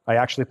I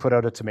actually put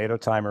out a tomato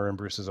timer in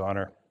Bruce's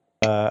honor.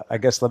 I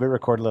guess let me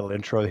record a little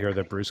intro here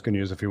that Bruce can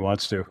use if he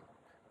wants to.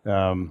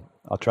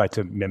 I'll try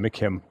to mimic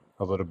him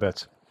a little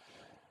bit.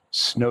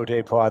 Snow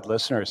Day Pod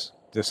listeners,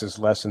 this is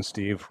Les and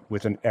Steve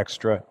with an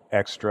extra.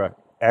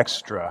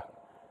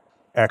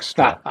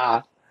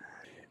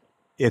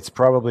 It's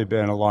probably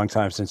been a long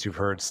time since you've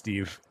heard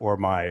Steve or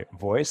my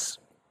voice,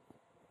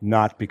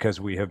 not because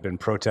we have been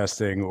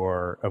protesting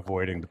or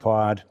avoiding the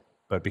pod,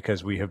 but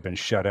because we have been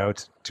shut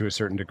out to a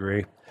certain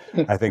degree.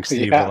 I think,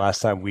 Steve, the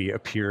last time we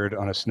appeared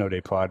on a Snow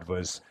Day Pod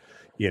was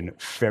in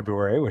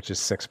February, which is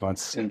 6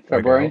 months in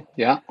February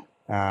ago.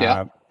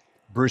 Yeah.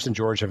 Bruce and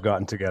George have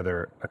gotten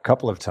together a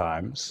couple of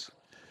times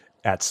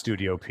at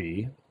Studio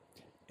P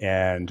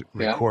and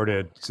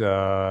recorded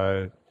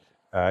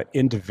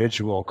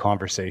individual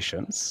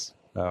conversations.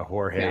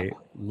 Jorge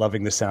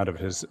loving the sound of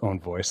his own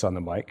voice on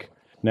the mic.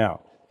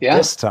 Now,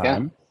 this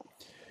time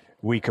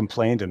we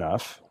complained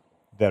enough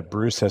that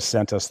Bruce has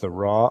sent us the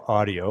raw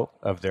audio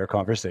of their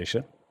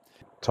conversation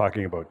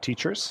talking about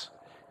teachers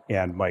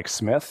and Mike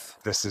Smith.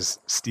 This is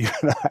Steve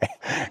and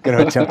I going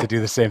to attempt to do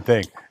the same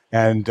thing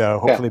and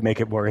hopefully make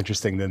it more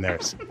interesting than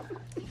theirs.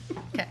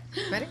 Okay,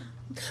 ready?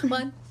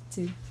 1,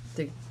 2,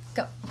 3,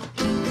 go.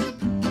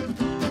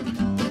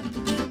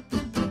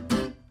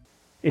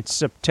 It's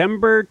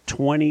September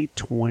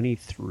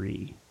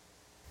 2023.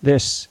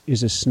 This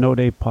is a Snow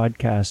Day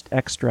Podcast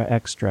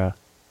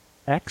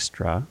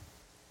extra.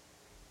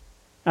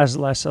 As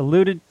Les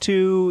alluded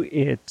to,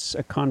 it's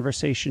a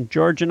conversation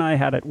George and I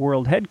had at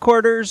World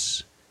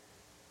Headquarters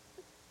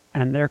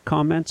and their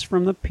comments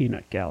from the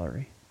Peanut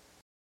Gallery.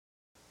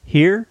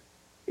 Here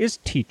is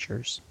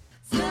Teachers.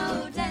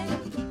 Slow day,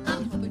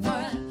 I'm hoping for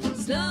a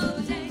slow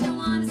day. Don't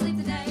want to sleep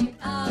the day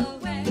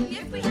away.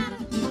 If we had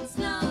a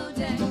slow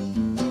day.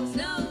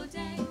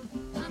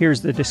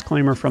 Here's the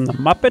disclaimer from the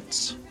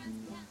Muppets.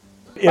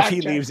 If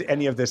he leaves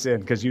any of this in,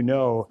 because you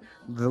know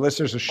the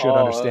listeners should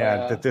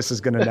understand that this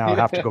is going to now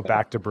have to go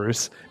back to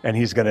Bruce, and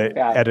he's going to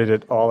edit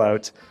it all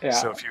out.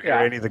 So if you hear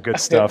any of the good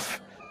stuff,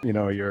 you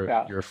know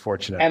you're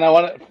fortunate. And I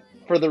want to,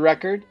 for the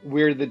record,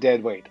 we're the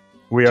dead weight.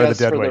 We are the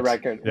dead weight. weight. For the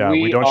record, yeah,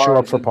 we don't show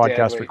up for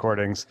podcast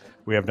recordings.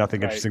 We have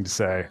nothing interesting to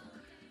say.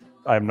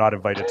 I am not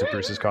invited to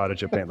Bruce's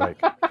cottage at Paint Lake,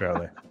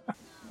 apparently.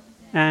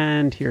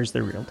 And here's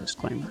the real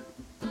disclaimer.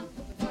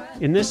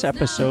 In this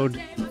episode,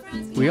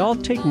 we all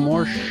take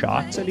more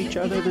shots at each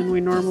other than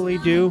we normally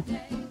do.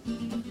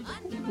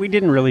 We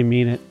didn't really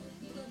mean it,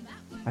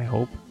 I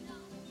hope.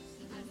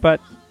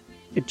 But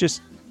it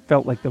just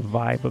felt like the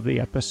vibe of the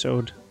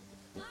episode.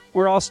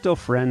 We're all still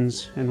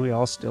friends, and we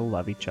all still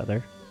love each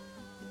other.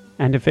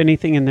 And if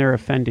anything in there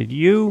offended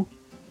you,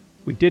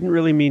 we didn't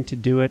really mean to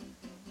do it.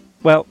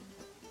 Well,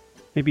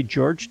 maybe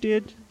George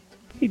did.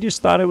 He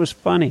just thought it was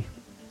funny.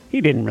 He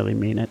didn't really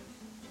mean it.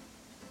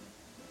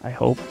 I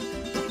hope.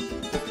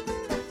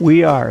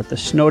 We are the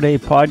Snow Day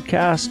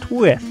Podcast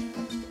with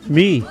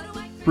me,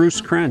 Bruce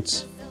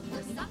Krentz,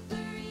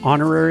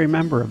 honorary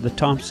member of the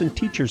Thompson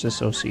Teachers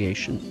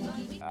Association.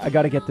 I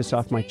got to get this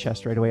off my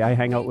chest right away. I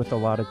hang out with a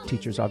lot of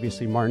teachers,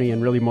 obviously, Marnie,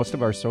 and really most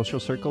of our social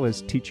circle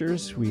is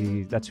teachers.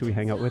 That's who we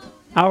hang out with.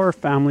 Our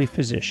family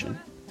physician,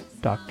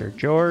 Dr.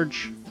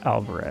 George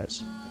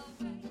Alvarez.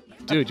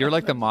 Dude, you're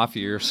like the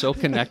mafia. You're so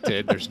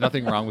connected. There's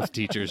nothing wrong with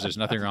teachers. There's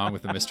nothing wrong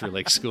with the Mystery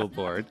Lake School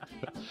Board.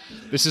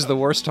 This is the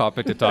worst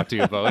topic to talk to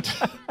you about.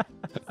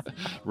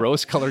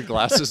 Rose-colored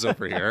glasses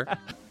over here.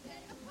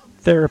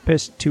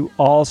 Therapist to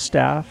all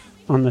staff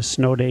on the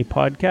Snow Day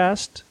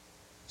Podcast,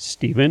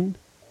 Stephen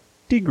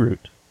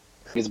Degroot.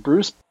 Has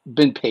Bruce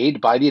been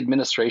paid by the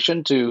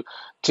administration to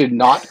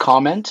not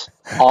comment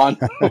on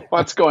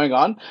what's going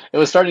on? It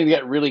was starting to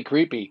get really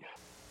creepy.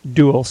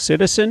 Dual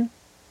citizen,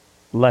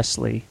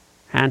 Leslie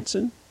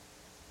Hansen.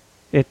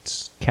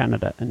 It's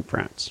Canada and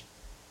France.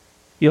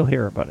 You'll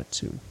hear about it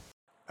soon.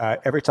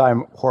 Every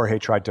time Jorge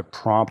tried to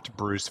prompt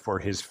Bruce for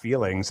his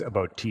feelings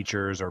about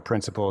teachers or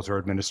principals or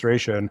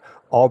administration,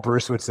 all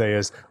Bruce would say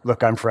is,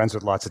 look, I'm friends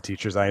with lots of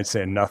teachers. I ain't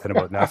saying nothing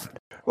about nothing.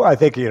 Well, I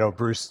think,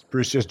 Bruce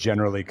just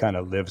generally kind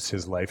of lives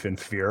his life in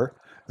fear.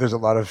 There's a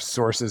lot of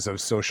sources of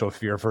social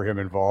fear for him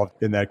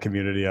involved in that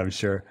community, I'm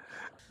sure.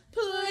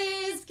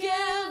 Please give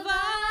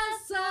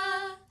us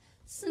a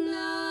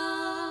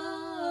snow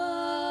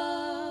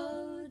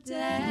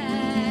day.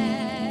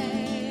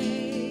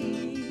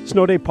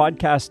 Snow Day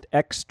Podcast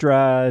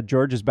Extra.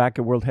 George is back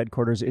at World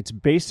Headquarters. It's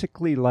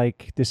basically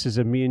like this is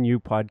a me and you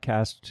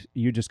podcast.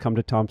 You just come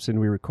to Thompson,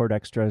 we record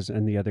extras,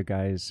 and the other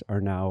guys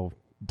are now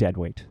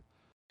deadweight.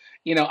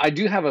 I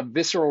do have a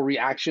visceral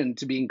reaction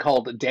to being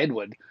called a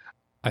deadwood.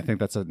 I think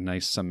that's a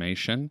nice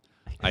summation.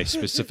 I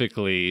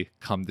specifically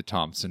come to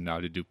Thompson now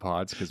to do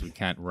pods because we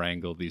can't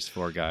wrangle these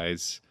four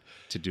guys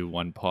to do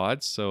one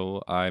pod.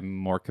 So I'm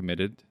more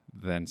committed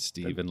than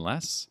Steve and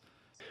Les.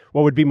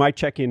 What would be my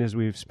check-in is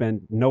we've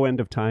spent no end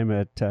of time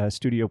at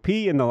Studio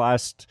P in the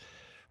last,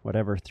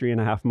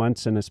 3.5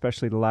 months. And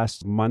especially the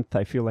last month,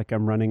 I feel like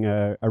I'm running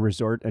a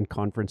resort and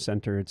conference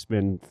center. It's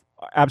been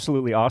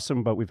absolutely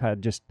awesome, but we've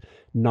had just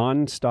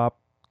non-stop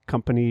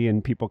company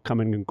and people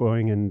coming and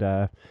going, and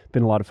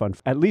been a lot of fun.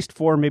 At least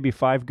 4, maybe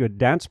 5 good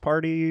dance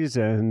parties,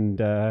 and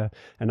an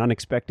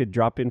unexpected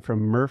drop in from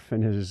Murph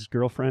and his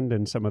girlfriend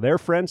and some of their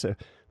friends. A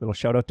little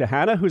shout out to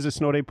Hannah, who's a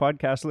Snow Day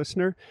podcast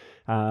listener.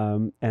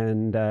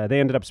 And they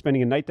ended up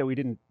spending a night that we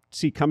didn't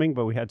see coming,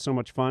 but we had so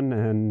much fun,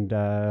 and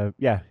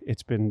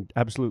it's been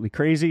absolutely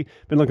crazy.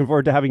 Been looking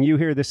forward to having you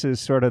here. This is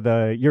sort of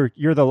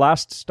you're the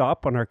last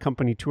stop on our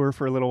company tour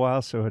for a little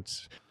while,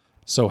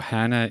 so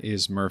Hannah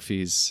is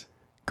Murphy's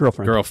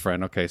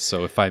girlfriend. Okay,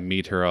 so if I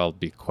meet her, I'll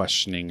be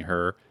questioning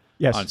her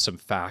on some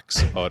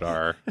facts about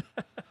our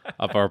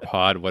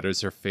pod. What is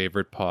her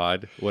favorite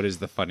pod? What is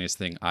the funniest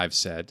thing I've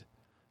said?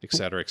 Et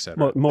cetera, et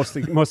cetera.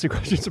 Mostly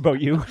questions about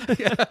you.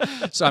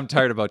 Yeah. So I'm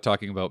tired about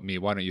talking about me.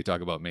 Why don't you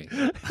talk about me?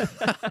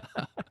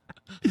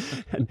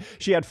 And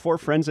she had 4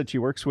 friends that she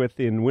works with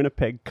in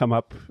Winnipeg come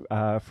up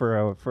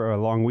for a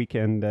long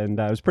weekend, and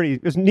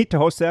it was neat to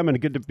host them,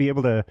 and good to be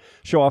able to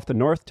show off the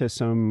North to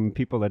some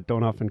people that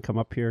don't often come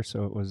up here.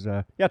 So it was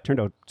it turned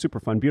out super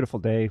fun, beautiful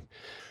day.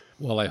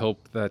 Well, I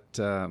hope that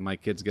my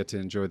kids get to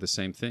enjoy the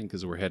same thing,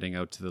 because we're heading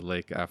out to the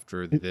lake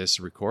after this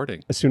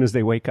recording. As soon as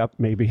they wake up,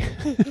 maybe.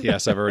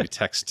 Yes, I've already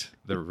texted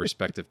the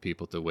respective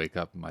people to wake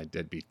up my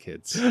deadbeat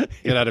kids.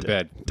 Get out of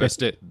bed.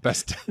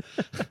 Best.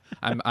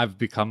 I've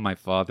become my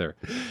father.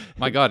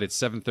 My God, it's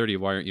 7:30.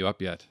 Why aren't you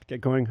up yet?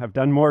 Get going. I've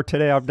done more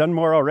today. I've done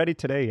more already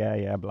today.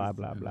 Yeah. Blah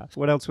blah blah.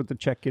 What else with the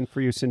check-in for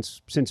you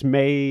since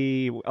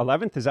May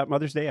 11th? Is that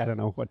Mother's Day? I don't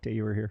know what day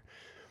you were here.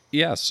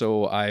 Yeah,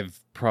 so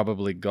I've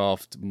probably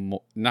golfed,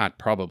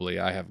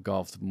 I have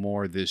golfed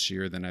more this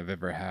year than I've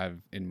ever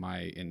had in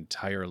my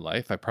entire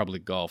life. I probably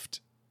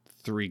golfed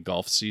 3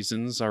 golf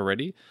seasons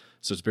already.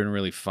 So it's been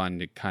really fun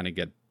to kind of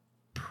get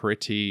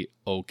pretty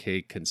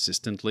okay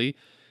consistently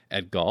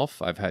at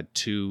golf. I've had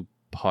 2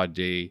 pod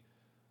day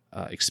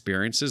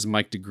experiences.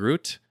 Mike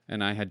Degroot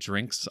and I had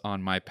drinks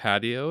on my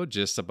patio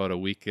just about a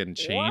week and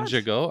change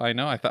ago. I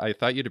know, I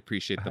thought you'd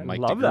appreciate the Mike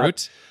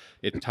Degroot.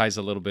 It ties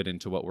a little bit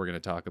into what we're going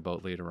to talk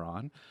about later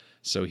on.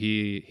 So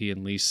he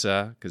and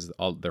Lisa, because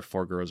all their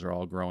 4 girls are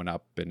all grown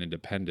up and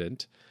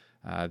independent,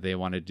 they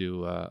want to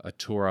do a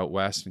tour out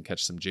west and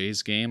catch some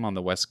Jays game on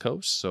the West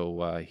Coast.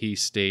 So he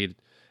stayed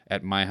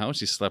at my house.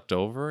 He slept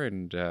over,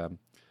 and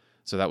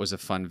so that was a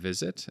fun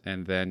visit.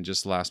 And then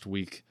just last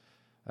week,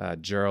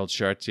 Gerald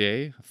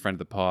Chartier, a friend of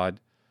the pod,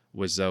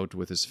 was out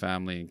with his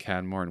family in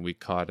Canmore, and we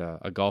caught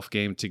a golf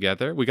game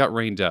together. We got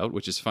rained out,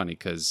 which is funny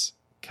because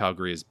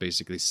Calgary is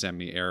basically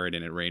semi-arid,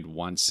 and it rained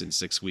once in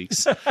 6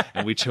 weeks,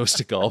 and we chose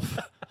to golf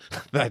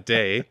that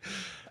day.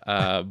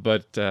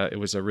 But it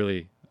was a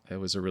really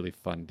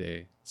fun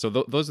day. So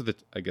those are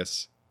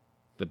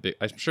the big.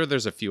 I'm sure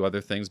there's a few other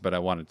things, but I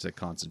wanted to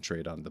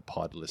concentrate on the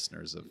pod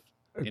listeners of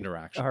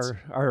interactions.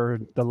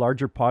 The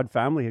larger pod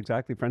family,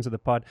 exactly, friends of the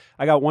pod.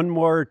 I got one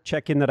more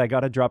check-in that I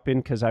got to drop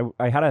in because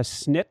I had a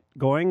snit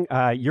going.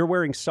 You're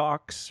wearing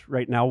socks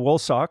right now, wool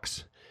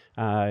socks.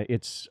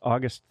 It's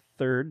August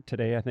 3rd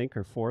today, I think,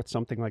 or 4th,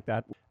 something like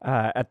that.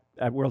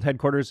 At World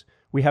Headquarters,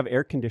 we have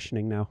air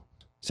conditioning now,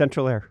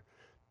 central air.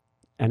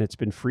 And it's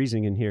been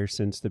freezing in here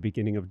since the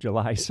beginning of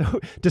July. So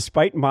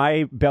despite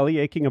my belly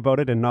aching about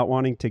it and not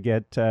wanting to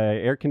get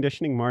air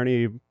conditioning,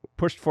 Marnie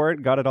pushed for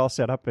it, got it all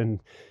set up,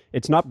 and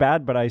it's not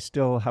bad, but I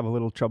still have a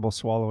little trouble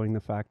swallowing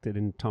the fact that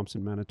in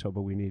Thompson, Manitoba,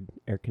 we need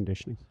air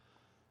conditioning.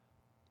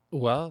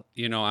 Well,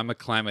 I'm a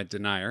climate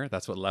denier.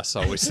 That's what Les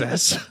always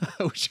says,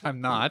 which I'm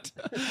not.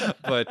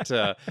 But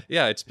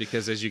it's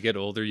because as you get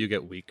older, you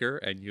get weaker,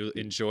 and you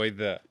enjoy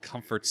the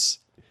comforts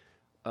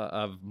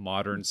of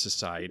modern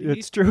society.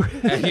 It's true.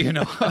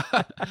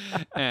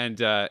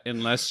 And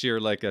unless you're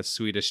like a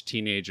Swedish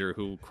teenager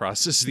who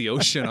crosses the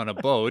ocean on a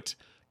boat,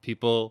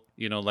 people,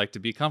 like to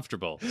be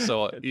comfortable.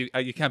 So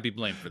you can't be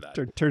blamed for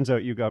that. Turns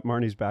out you got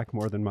Marnie's back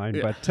more than mine,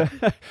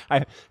 but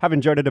I have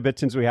enjoyed it a bit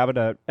since we have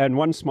it. And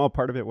one small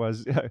part of it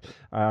was,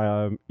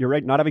 you're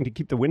right, not having to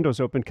keep the windows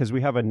open because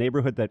we have a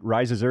neighborhood that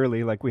rises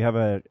early. Like we have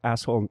a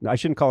asshole. I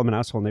shouldn't call him an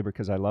asshole neighbor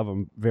because I love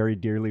him very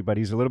dearly, but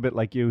he's a little bit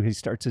like you. He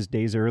starts his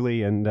days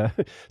early, and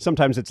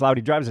sometimes it's loud.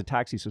 He drives a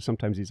taxi, so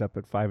sometimes he's up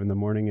at 5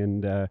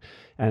 a.m,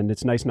 and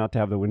it's nice not to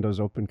have the windows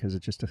open because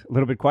it's just a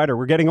little bit quieter.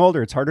 We're getting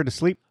older. It's harder to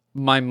sleep.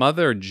 My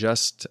mother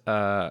just,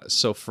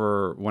 so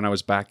for when I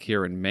was back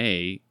here in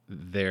May,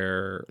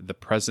 the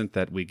present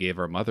that we gave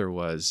our mother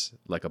was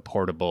like a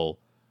portable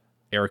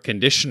air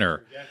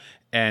conditioner.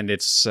 And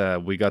it's,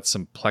 we got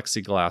some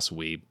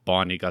plexiglass.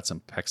 Bonnie got some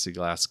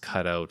plexiglass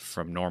cut out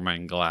from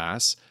Norman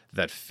Glass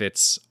that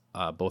fits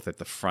both at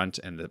the front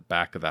and the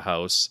back of the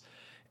house.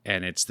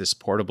 And it's this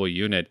portable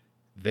unit.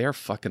 They're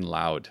fucking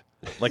loud.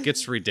 Like,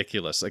 it's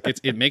ridiculous. Like,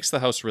 it makes the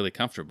house really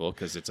comfortable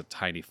because it's a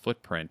tiny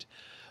footprint.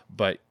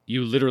 But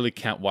you literally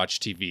can't watch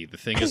TV. The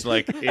thing is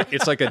like,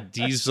 it's like a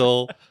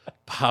diesel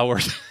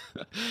powered.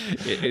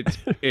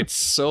 It's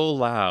so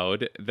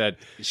loud that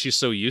she's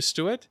so used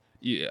to it.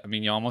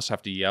 you almost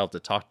have to yell to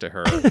talk to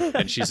her,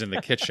 and she's in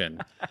the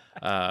kitchen.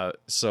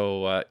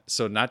 So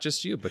not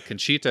just you, but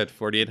Conchita at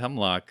 48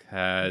 Hemlock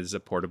has a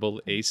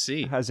portable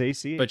AC. Has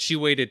AC. But she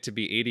waited to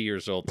be 80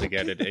 years old to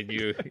get it, and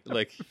you,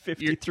 like,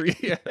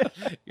 53.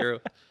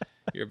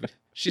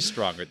 She's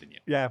stronger than you.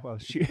 Yeah, well,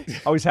 she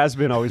always has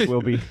been, always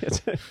will be.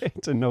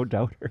 It's a no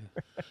doubter.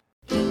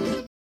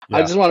 Yeah.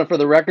 I just want to, for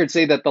the record,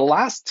 say that the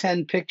last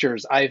 10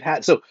 pictures I've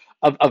had,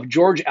 of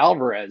George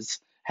Alvarez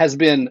has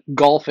been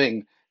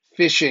golfing,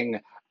 fishing,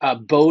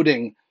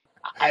 boating.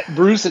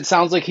 Bruce, it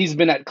sounds like he's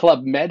been at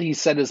Club Med. He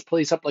set his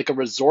place up like a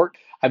resort.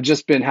 I've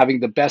just been having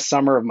the best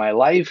summer of my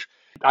life.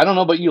 I don't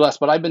know about you, Les,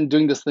 but I've been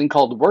doing this thing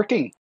called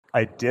working.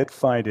 I did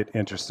find it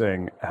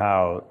interesting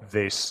how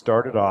they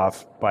started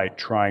off by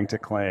trying to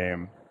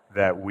claim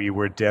that we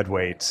were dead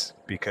weights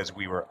because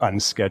we were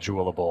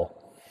unschedulable.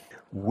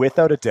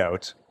 Without a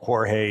doubt,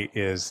 Jorge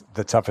is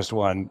the toughest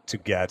one to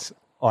get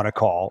on a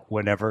call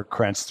whenever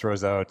Krentz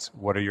throws out,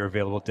 what are your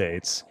available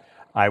dates?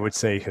 I would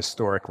say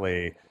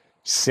historically,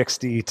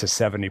 60 to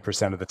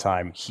 70% of the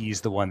time,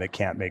 he's the one that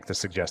can't make the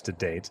suggested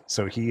date.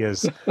 So he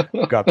has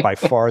got by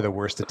far the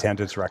worst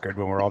attendance record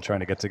when we're all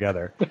trying to get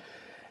together.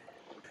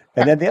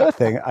 And then the other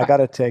thing, I got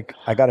to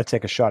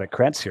take a shot at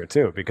Krentz here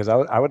too, because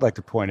I would like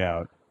to point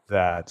out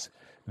that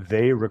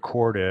they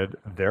recorded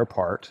their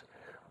part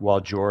while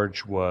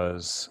George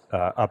was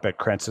up at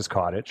Krentz's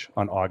cottage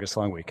on August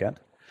long weekend.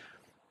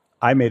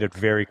 I made it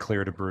very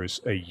clear to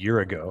Bruce a year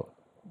ago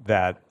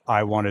that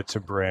I wanted to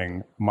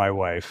bring my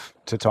wife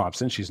to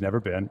Thompson. She's never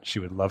been. She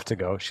would love to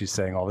go. She's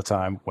saying all the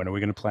time, when are we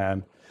going to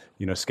plan,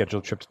 schedule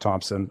a trip to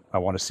Thompson? I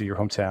want to see your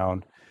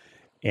hometown.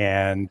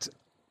 And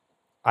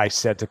I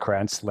said to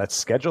Krentz, let's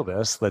schedule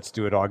this. Let's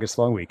do it August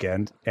long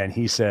weekend. And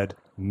he said,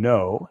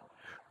 no,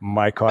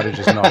 my cottage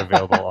is not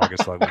available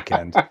August long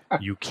weekend.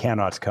 You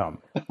cannot come.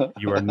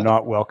 You are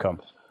not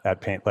welcome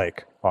at Paint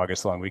Lake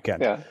August long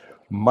weekend. Yeah.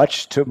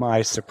 Much to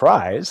my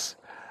surprise,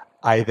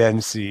 I then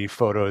see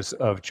photos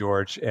of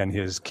George and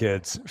his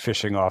kids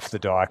fishing off the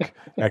dock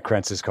at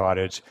Krentz's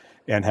cottage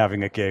and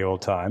having a gay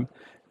old time.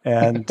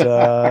 And,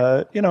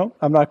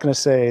 I'm not going to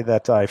say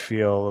that I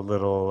feel a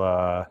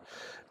little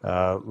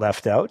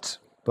left out,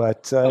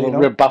 but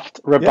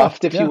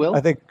rebuffed, if you will. I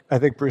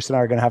think Bruce and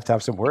I are going to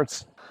have some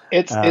words.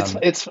 It's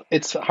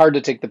hard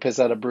to take the piss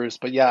out of Bruce,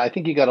 but yeah, I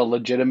think you got a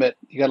legitimate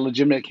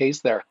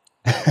case there.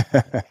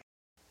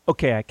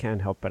 Okay, I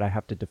can't help it. I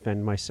have to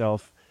defend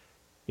myself.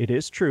 It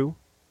is true.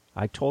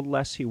 I told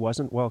Les he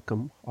wasn't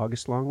welcome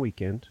August long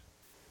weekend.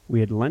 We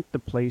had lent the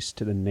place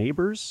to the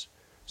neighbors,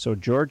 so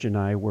George and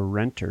I were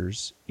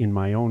renters in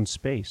my own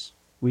space.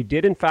 We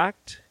did, in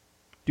fact,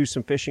 do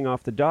some fishing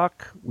off the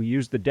dock. We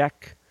used the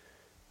deck,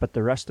 but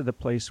the rest of the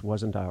place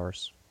wasn't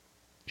ours.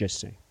 Just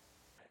saying.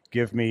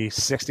 Give me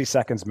 60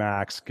 seconds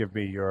max. Give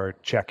me your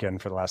check-in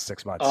for the last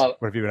 6 months. What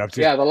have you been up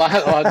to? Yeah, the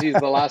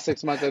last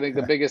 6 months, I think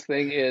the biggest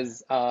thing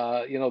is,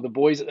 the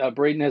boys,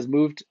 Braden has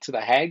moved to the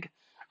Hague.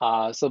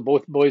 So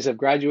both boys have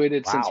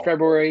graduated since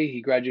February.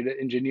 He graduated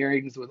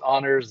engineering with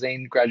honors.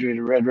 Zane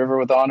graduated Red River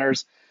with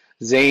honors.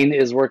 Zane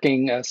is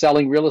working,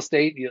 selling real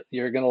estate.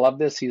 You're going to love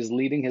this. He's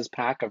leading his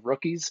pack of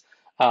rookies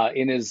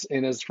in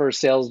his first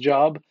sales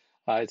job.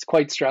 It's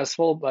quite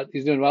stressful, but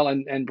he's doing well.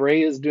 And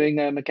Bray is doing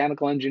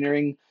mechanical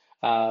engineering,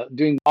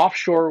 doing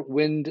offshore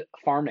wind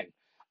farming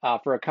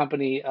for a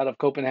company out of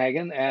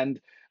Copenhagen. And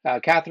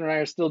Catherine and I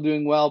are still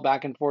doing well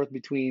back and forth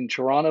between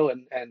Toronto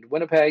and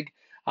Winnipeg.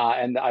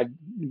 And I've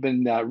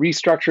been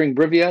restructuring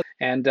Brivia.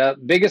 And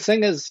biggest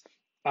thing is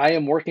I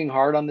am working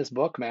hard on this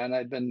book, man.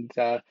 I've been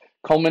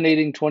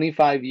culminating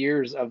 25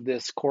 years of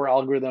this core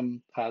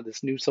algorithm,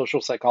 this new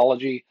social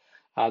psychology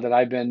that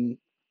I've been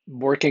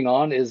working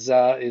on is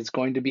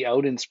going to be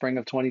out in spring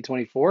of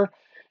 2024.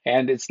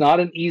 And it's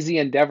not an easy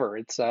endeavor.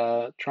 It's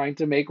trying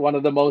to make one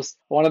of the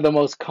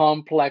most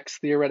complex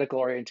theoretical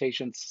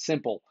orientations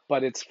simple,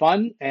 but it's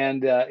fun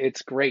and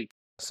it's great.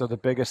 So the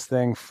biggest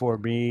thing for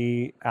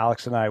me,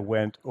 Alex and I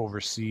went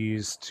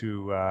overseas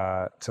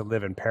to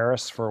live in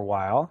Paris for a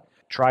while.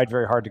 Tried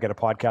very hard to get a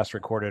podcast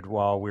recorded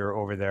while we were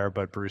over there,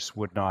 but Bruce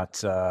would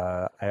not.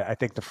 I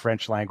think the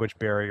French language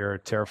barrier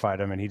terrified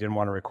him, and he didn't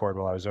want to record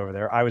while I was over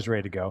there. I was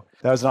ready to go.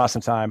 That was an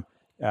awesome time.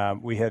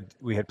 We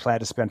had planned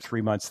to spend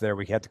 3 months there.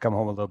 We had to come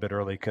home a little bit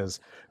early because,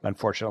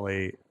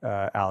 unfortunately,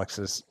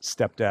 Alex's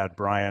stepdad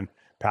Brian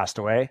passed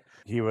away.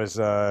 He was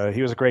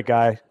a great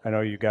guy. I know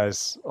you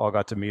guys all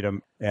got to meet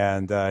him,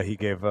 and he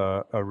gave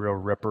a real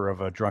ripper of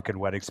a drunken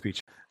wedding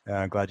speech.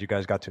 I'm glad you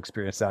guys got to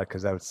experience that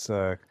because that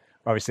was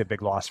obviously a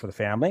big loss for the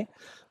family.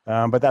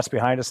 But that's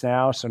behind us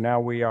now. So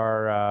now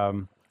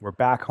we're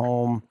back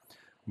home,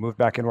 moved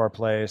back into our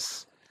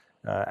place.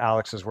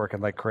 Alex is working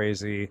like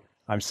crazy.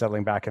 I'm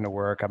settling back into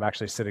work. I'm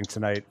actually sitting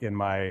tonight in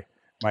my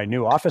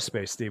new office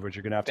space, Steve, which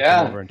you're going to have to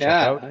come over and check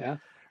out. Yeah.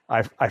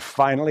 I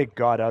finally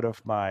got out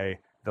of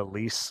the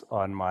lease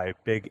on my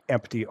big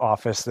empty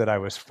office that I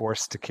was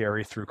forced to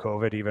carry through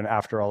COVID, even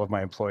after all of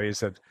my employees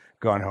had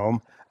gone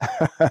home.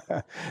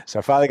 So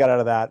I finally got out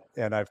of that,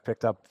 and I've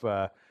picked up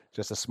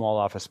just a small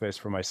office space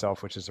for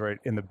myself, which is right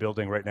in the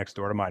building right next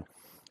door to mine.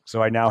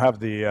 So I now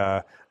have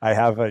I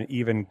have an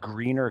even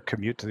greener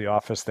commute to the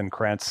office than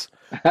Krantz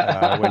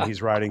when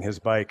he's riding his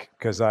bike,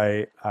 because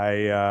I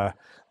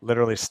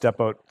literally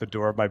step out the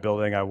door of my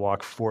building. I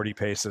walk 40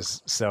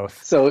 paces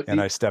south,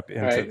 and I step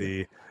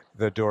into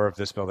the door of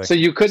this building. So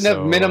you couldn't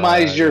have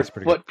minimized your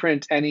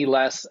footprint any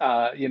less,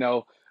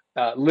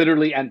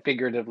 literally and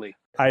figuratively.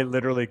 I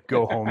literally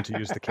go home to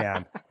use the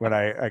can when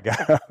I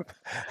got up.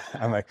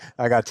 I'm like,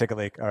 I got to take a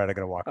leak. All right, I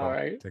got to walk home. All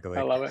right. Take a leak.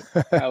 I love it.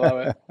 I love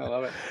it. I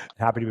love it.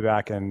 Happy to be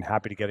back and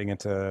happy to getting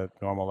into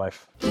normal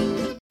life.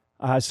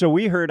 So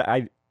we heard,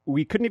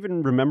 we couldn't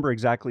even remember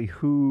exactly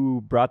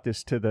who brought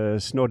this to the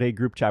Snow Day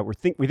group chat. We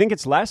think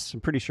it's Les.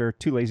 I'm pretty sure,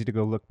 too lazy to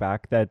go look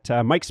back, that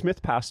Mike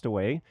Smith passed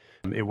away.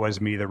 It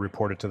was me that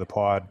reported to the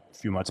pod a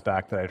few months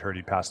back that I'd heard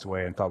he passed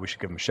away and thought we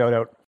should give him a shout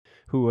out.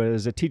 Who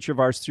was a teacher of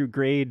ours through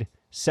grade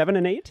 7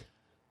 and 8?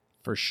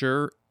 For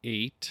sure,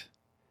 8.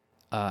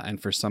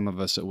 And for some of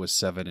us, it was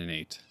 7 and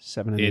 8.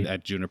 7 and 8.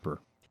 At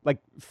Juniper. Like,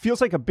 feels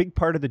like a big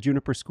part of the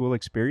Juniper School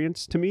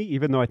experience to me,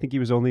 even though I think he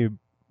was only,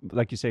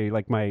 like you say,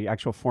 like my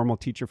actual formal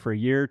teacher for a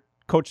year.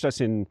 Coached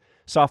us in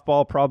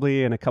softball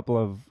probably and a couple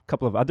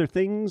of other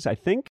things, I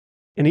think.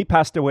 And he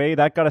passed away.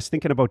 That got us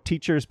thinking about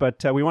teachers,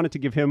 but we wanted to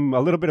give him a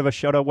little bit of a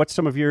shout out. What's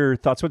some of your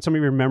thoughts? What's some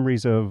of your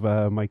memories of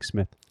Mike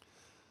Smith?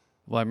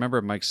 Well, I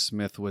remember Mike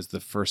Smith was the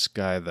first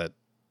guy that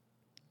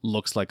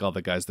looks like all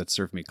the guys that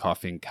served me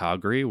coffee in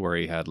Calgary, where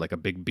he had like a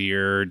big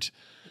beard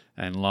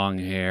and long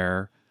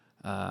hair.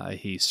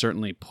 He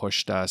certainly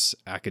pushed us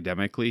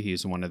academically.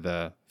 He's one of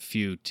the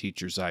few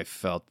teachers I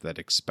felt that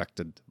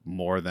expected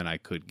more than I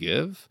could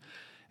give.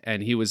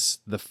 And he was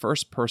the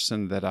first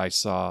person that I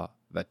saw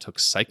that took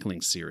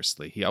cycling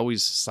seriously. He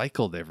always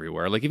cycled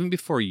everywhere. Like even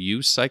before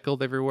you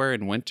cycled everywhere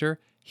in winter,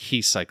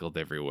 he cycled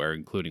everywhere,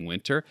 including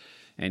winter.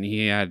 And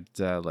he had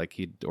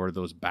he'd order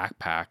those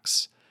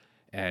backpacks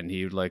and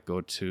he would like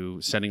go to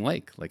Setting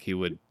Lake. Like he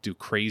would do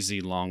crazy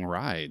long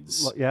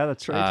rides. Well, yeah,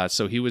 that's right.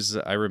 So he was,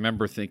 I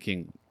remember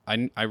thinking,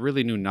 I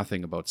really knew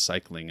nothing about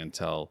cycling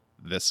until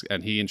this,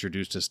 and he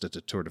introduced us to the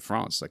Tour de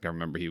France. Like I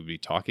remember he would be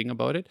talking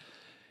about it.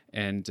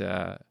 And,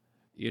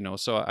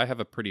 so I have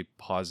a pretty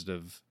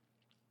positive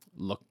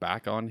look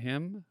back on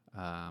him.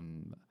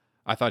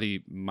 I thought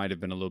he might have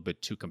been a little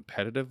bit too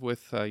competitive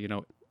with,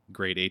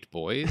 grade 8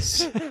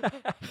 boys,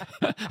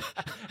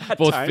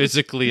 both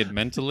physically and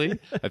mentally.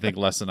 I think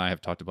Les and I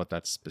have talked about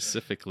that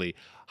specifically.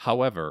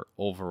 However,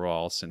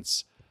 overall,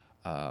 since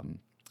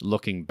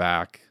looking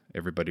back,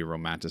 everybody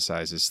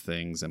romanticizes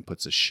things and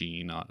puts a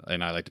sheen on,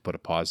 and I like to put a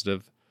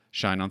positive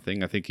shine on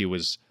things. I think he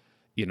was,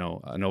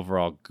 an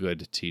overall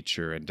good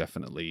teacher and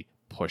definitely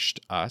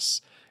pushed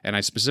us. And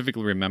I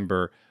specifically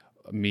remember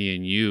me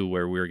and you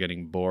where we were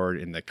getting bored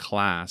in the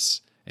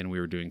class and we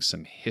were doing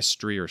some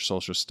history or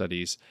social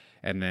studies,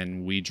 and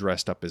then we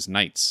dressed up as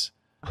knights.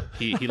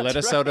 He let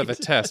us out of a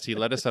test. He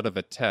let us out of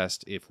a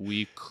test if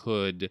we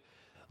could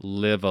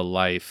live a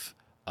life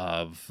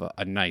of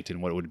a knight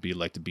and what it would be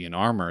like to be in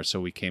armor. So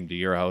we came to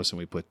your house and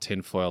we put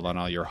tinfoil on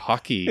all your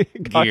hockey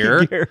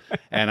gear.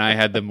 And I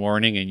had the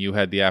morning and you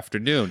had the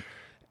afternoon.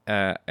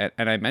 And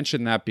I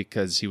mentioned that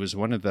because he was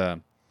one of the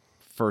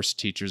first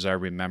teachers I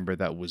remember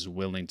that was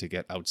willing to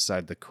get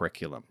outside the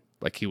curriculum.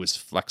 Like he was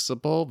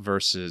flexible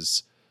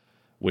versus,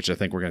 which I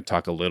think we're going to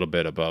talk a little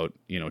bit about,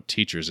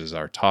 teachers as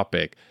our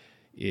topic,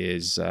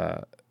 is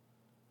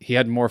he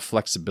had more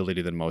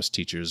flexibility than most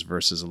teachers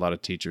versus a lot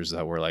of teachers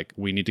that were like,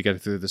 we need to get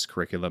through this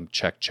curriculum,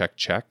 check, check,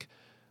 check.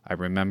 I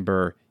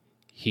remember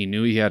he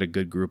knew he had a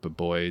good group of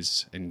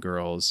boys and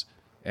girls,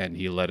 and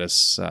he let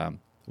us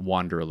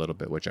wander a little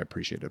bit, which I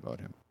appreciated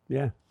about him.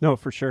 Yeah, no,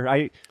 for sure.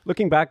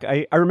 Looking back,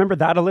 I remember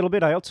that a little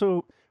bit. I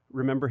also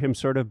remember him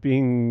sort of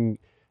being...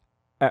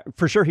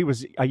 for sure, he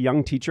was a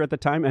young teacher at the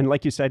time. And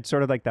like you said,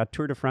 sort of like that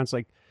Tour de France,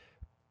 like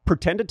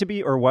pretended to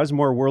be or was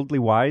more worldly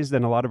wise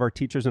than a lot of our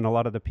teachers and a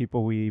lot of the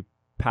people we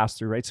passed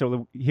through, right?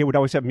 So he would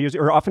always have music,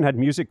 or often had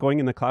music going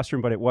in the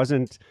classroom, but it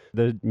wasn't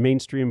the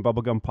mainstream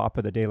bubblegum pop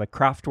of the day. Like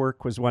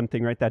Kraftwerk was one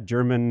thing, right? That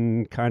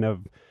German kind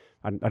of,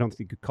 I don't think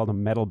you could call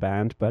them metal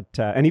band, but,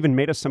 and even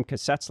made us some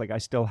cassettes. Like I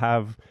still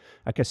have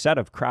a cassette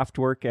of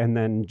Kraftwerk and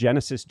then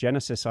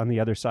Genesis on the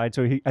other side.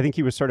 So I think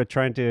he was sort of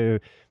trying to,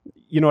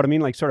 you know what I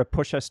mean? Like sort of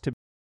push us to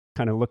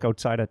kind of look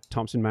outside at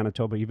Thompson,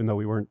 Manitoba, even though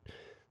we weren't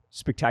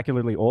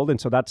spectacularly old. And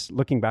so that's,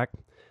 looking back,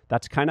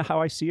 that's kind of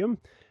how I see him.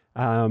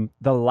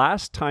 The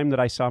last time that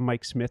I saw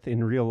Mike Smith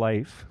in real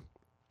life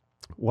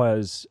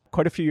was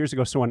quite a few years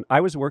ago. So when I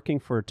was working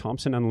for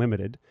Thompson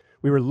Unlimited,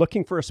 we were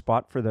looking for a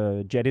spot for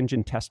the jet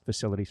engine test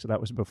facility. So that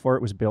was before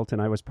it was built,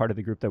 and I was part of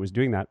the group that was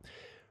doing that.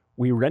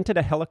 We rented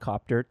a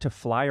helicopter to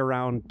fly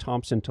around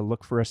Thompson to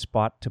look for a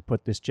spot to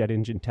put this jet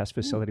engine test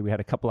facility. We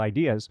had a couple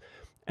ideas.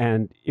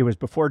 And it was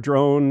before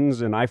drones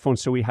and iPhones,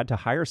 so we had to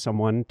hire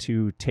someone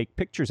to take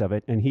pictures of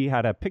it. And he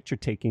had a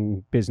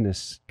picture-taking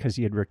business because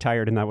he had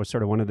retired, and that was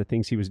sort of one of the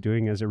things he was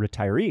doing as a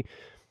retiree.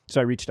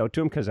 So I reached out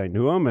to him because I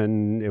knew him,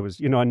 and it was,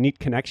 a neat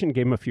connection,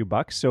 gave him a few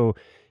bucks. So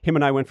him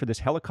and I went for this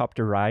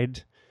helicopter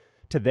ride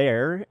to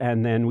there,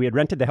 and then we had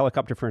rented the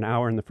helicopter for an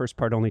hour, and the first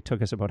part only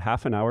took us about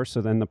half an hour. So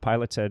then the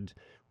pilot said,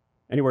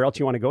 anywhere else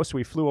you want to go? So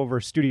we flew over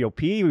Studio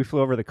P. We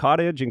flew over the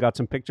cottage and got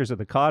some pictures of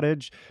the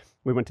cottage.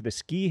 We went to the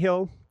ski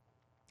hill.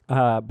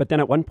 But then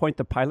at one point,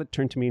 the pilot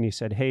turned to me and he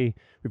said, hey,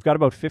 we've got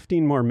about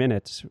 15 more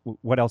minutes.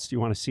 What else do you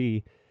want to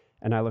see?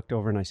 And I looked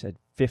over and I said,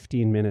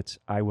 15 minutes.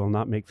 I will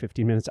not make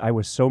 15 minutes. I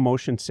was so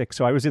motion sick.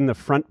 So I was in the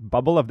front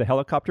bubble of the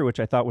helicopter, which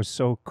I thought was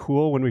so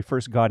cool when we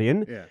first got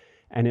in. Yeah.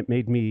 And it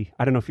made me,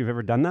 I don't know if you've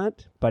ever done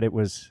that, but it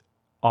was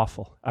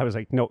awful. I was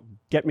like, no,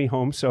 get me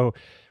home. So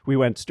we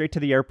went straight to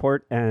the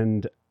airport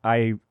and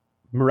I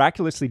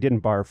miraculously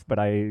didn't barf, but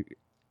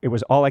it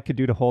was all I could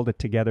do to hold it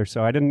together.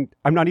 So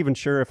I'm not even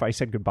sure if I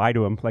said goodbye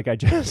to him. Like I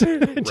just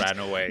ran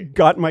away,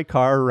 got in my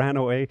car, ran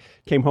away,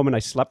 came home and I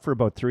slept for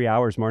about 3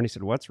 hours. Marnie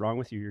said, what's wrong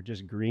with you? You're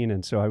just green.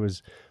 And so I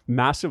was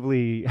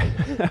massively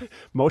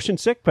motion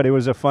sick, but it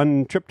was a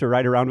fun trip to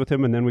ride around with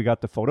him. And then we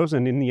got the photos.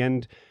 And in the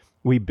end,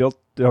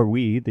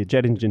 the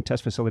jet engine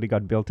test facility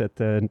got built at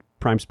the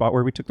prime spot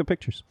where we took the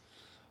pictures.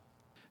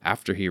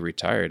 After he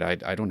retired,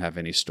 I don't have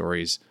any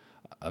stories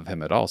of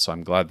him at all. So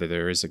I'm glad that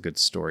there is a good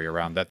story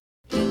around that.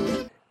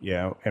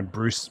 Yeah, and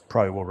Bruce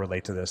probably will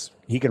relate to this.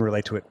 He can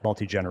relate to it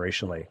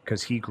multi-generationally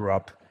because he grew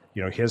up,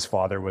 his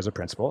father was a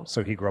principal,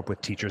 so he grew up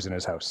with teachers in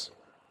his house.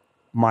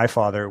 My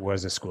father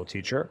was a school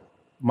teacher.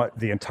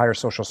 The entire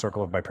social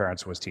circle of my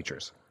parents was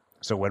teachers.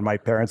 So when my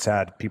parents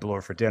had people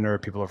over for dinner,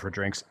 people over for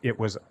drinks,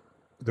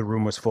 the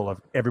room was full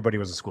of, everybody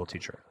was a school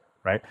teacher,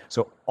 right?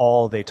 So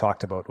all they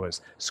talked about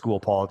was school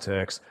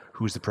politics,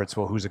 who's the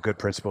principal, who's a good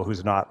principal,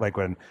 who's not. Like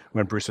when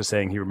Bruce was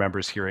saying he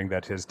remembers hearing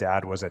that his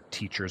dad was a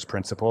teacher's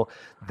principal,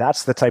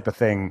 that's the type of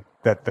thing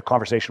that the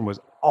conversation was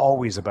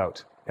always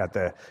about at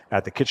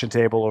the kitchen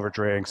table over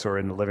drinks or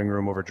in the living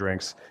room over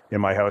drinks in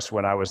my house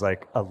when I was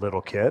like a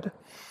little kid.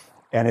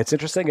 And it's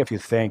interesting if you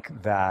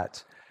think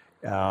that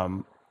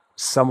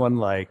someone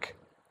like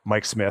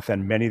Mike Smith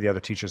and many of the other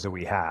teachers that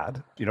we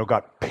had,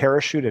 got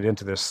parachuted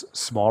into this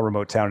small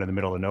remote town in the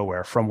middle of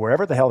nowhere from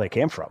wherever the hell they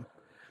came from.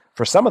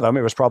 For some of them,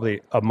 it was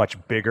probably a much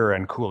bigger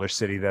and cooler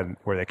city than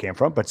where they came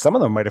from. But some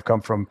of them might have come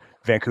from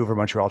Vancouver,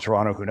 Montreal,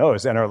 Toronto, who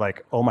knows, and are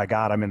like, oh my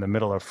God, I'm in the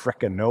middle of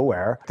frickin'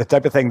 nowhere. The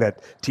type of thing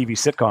that TV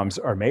sitcoms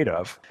are made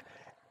of.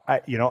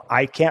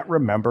 I can't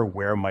remember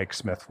where Mike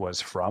Smith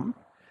was from,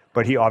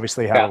 but he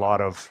obviously had a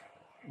lot of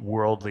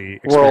worldly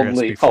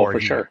experience before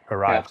he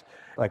arrived. Yeah.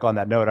 Like on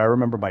that note, I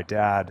remember my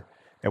dad,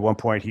 at one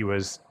point he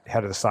was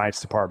head of the science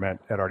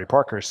department at Artie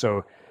Parker.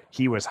 So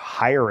he was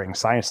hiring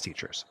science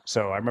teachers.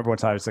 So I remember one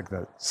time it was like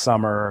the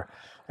summer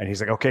and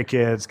he's like, okay,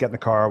 kids, get in the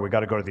car. We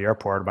got to go to the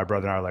airport. And my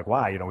brother and I are like,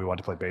 why? We want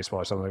to play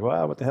baseball or something. Like,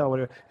 well, what the hell?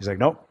 He's like,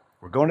 nope,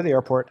 we're going to the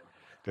airport.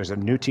 There's a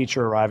new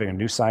teacher arriving, a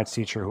new science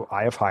teacher who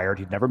I have hired.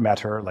 He'd never met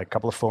her, like a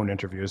couple of phone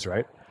interviews,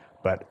 right?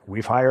 But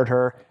we've hired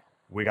her.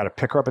 We got to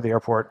pick her up at the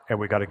airport and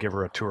we got to give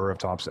her a tour of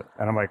Thompson.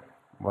 And I'm like,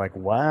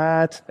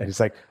 what? And he's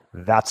like,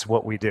 that's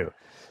what we do.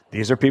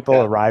 These are people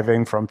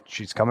arriving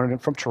she's coming in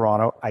from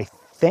Toronto. I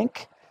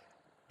think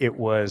it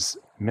was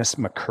Miss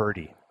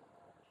McCurdy.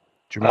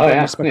 Do you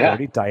remember Miss McCurdy?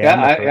 Yeah. Diane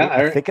McCurdy?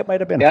 I think it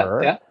might have been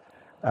her. Yeah.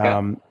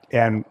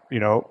 And,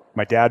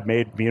 my dad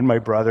made me and my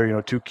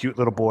brother, two cute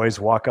little boys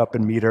walk up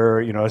and meet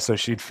her, so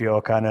she'd feel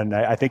kind of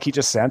nice. I think he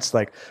just sensed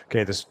like,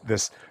 okay,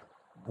 this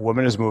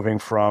woman is moving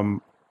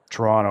from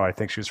Toronto. I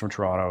think she was from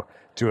Toronto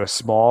to a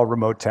small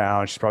remote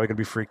town. She's probably going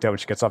to be freaked out when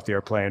she gets off the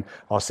airplane.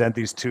 I'll send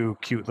these two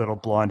cute little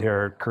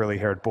blonde-haired,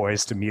 curly-haired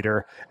boys to meet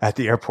her at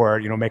the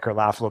airport, make her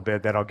laugh a little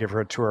bit. Then I'll give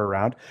her a tour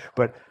around.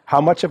 But how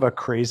much of a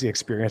crazy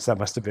experience that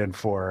must have been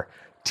for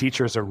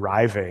teachers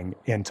arriving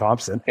in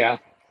Thompson. Yeah.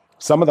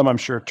 Some of them, I'm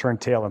sure, turned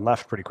tail and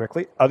left pretty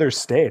quickly. Others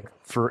stayed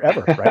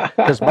forever, right?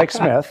 Because Mike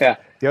Smith, the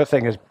other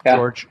thing is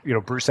George,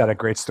 Bruce had a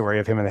great story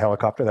of him in the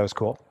helicopter. That was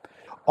cool.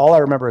 All I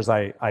remember is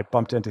I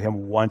bumped into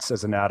him once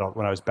as an adult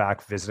when I was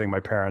back visiting my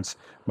parents.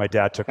 My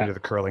dad took me to the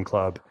curling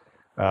club.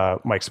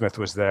 Mike Smith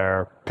was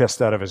there,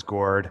 pissed out of his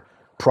gourd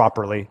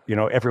properly.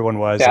 Everyone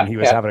was, and he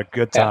was having a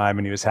good time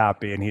and he was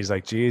happy. And he's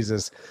like,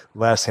 Jesus,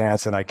 Les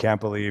Hansen, I can't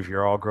believe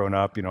you're all grown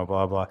up,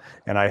 blah, blah.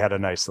 And I had a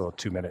nice little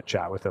 2-minute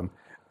chat with him.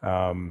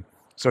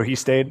 So he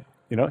stayed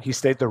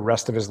the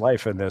rest of his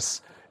life in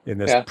this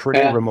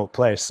pretty remote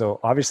place. So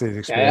obviously the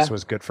experience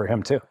was good for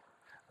him too,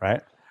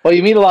 right? Well,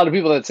 you meet a lot of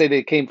people that say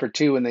they came for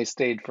 2 and they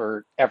stayed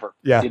forever.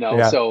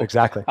 So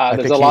exactly.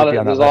 There's a lot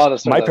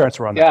of my parents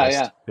were on that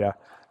list. Yeah.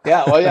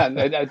 Well,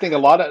 I think a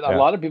lot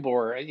of people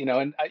were,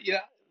 and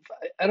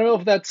I don't know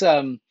if that's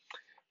the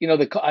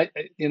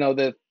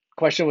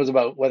question was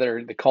about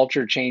whether the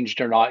culture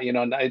changed or not.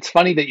 And it's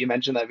funny that you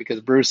mentioned that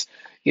because Bruce,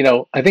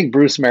 I think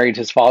Bruce married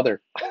his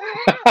father.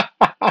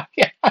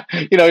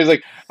 He's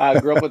like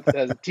grew up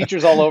with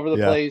teachers all over the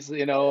place,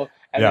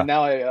 and then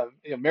now I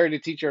married a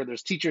teacher.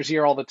 There's teachers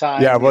here all the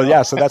time. Yeah,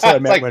 well, so that's what I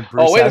meant when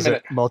Bruce says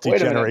it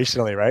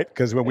multi-generationally, right?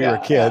 Because when we were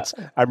kids,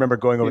 I remember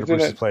going over to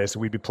Bruce's place,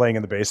 and we'd be playing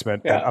in the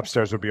basement, and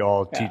upstairs would be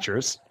all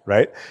teachers,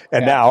 right?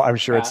 And now I'm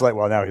sure it's like,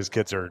 well, now his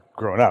kids are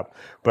grown up,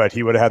 but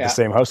he would have had the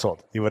same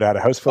household. He would have had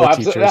a house full of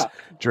teachers,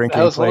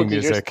 drinking, playing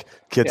music,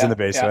 kids in the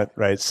basement,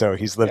 right? So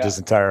he's lived his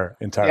entire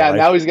life. Yeah,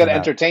 now he's got to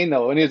entertain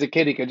though. When he was a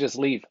kid, he could just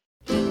leave.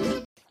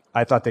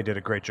 I thought they did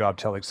a great job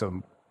telling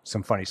some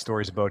funny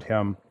stories about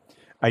him.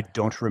 I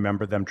don't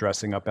remember them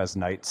dressing up as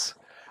knights.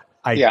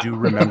 I do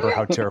remember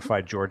how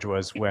terrified George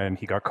was when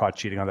he got caught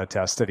cheating on that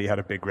test, that he had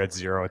a big red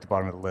 0 at the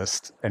bottom of the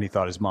list and he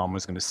thought his mom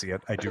was going to see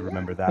it. I do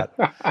remember that.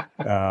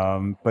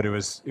 But it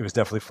was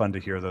definitely fun to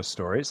hear those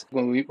stories.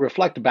 When we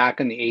reflect back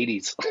in the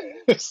 80s,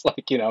 it's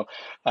like,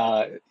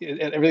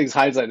 everything's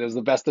hindsight. It was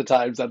the best of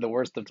times and the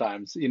worst of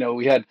times.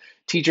 We had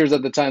teachers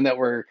at the time that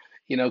were,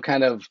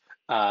 kind of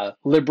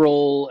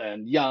liberal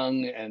and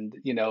young and,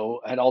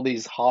 had all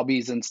these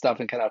hobbies and stuff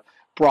and kind of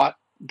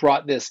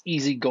brought this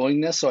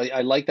easygoingness. So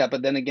I like that.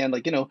 But then again,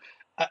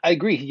 I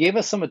agree. He gave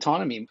us some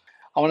autonomy.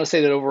 I want to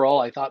say that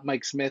overall, I thought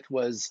Mike Smith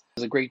was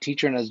a great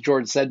teacher. And as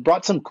George said,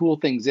 brought some cool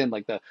things in,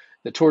 like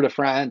the Tour de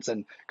France,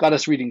 and got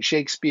us reading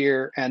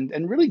Shakespeare and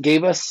really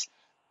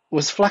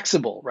was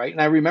flexible. Right.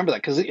 And I remember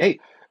that because, hey,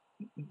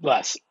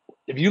 Les,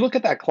 if you look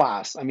at that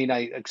class, I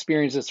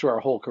experienced this through our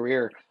whole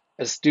career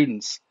as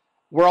students.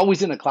 We're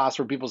always in a class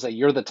where people say,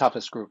 you're the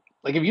toughest group.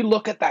 Like if you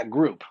look at that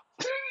group,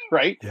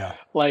 right? Yeah.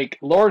 Like,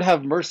 Lord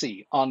have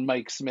mercy on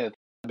Mike Smith,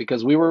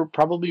 because we were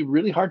probably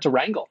really hard to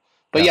wrangle.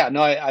 But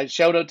I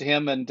shout out to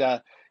him, and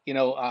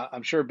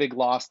I'm sure a big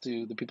loss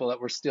to the people that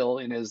were still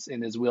in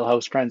his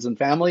wheelhouse, friends and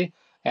family.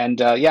 And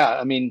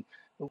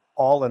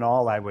all in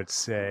all, I would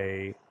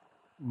say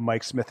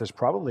Mike Smith is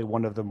probably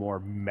one of the more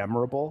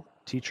memorable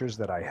teachers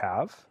that I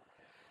have.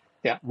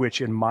 Yeah.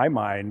 Which in my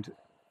mind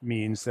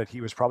means that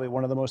he was probably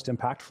one of the most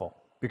impactful.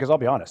 Because I'll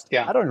be honest,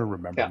 I don't even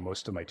remember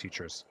most of my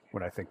teachers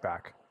when I think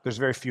back. There's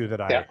very few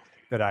that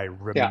I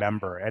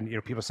remember.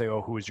 And people say,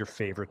 "Oh, who was your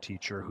favorite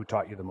teacher? Who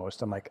taught you the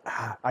most?" I'm like,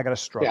 I got to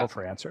struggle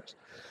for answers.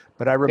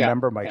 But I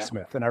remember Mike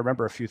Smith, and I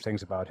remember a few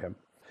things about him.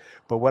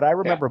 But what I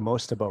remember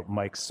most about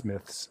Mike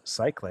Smith's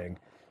cycling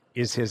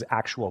is his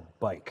actual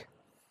bike.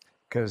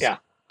 Because do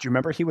you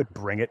remember he would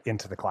bring it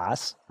into the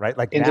class, right?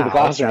 Like into now, the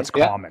classroom. that's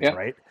common,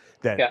 right?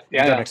 That you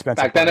got an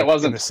expensive back then it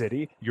wasn't in the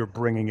city, you're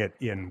bringing it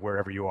in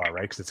wherever you are,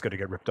 right? Because it's going to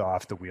get ripped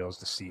off, the wheels,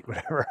 the seat,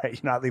 whatever, right?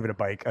 You're not leaving a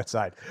bike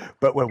outside.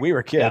 But when we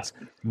were kids,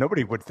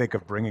 nobody would think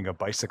of bringing a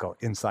bicycle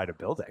inside a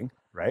building,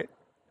 right?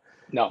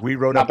 No. We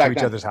rode up to each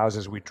other's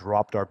houses. We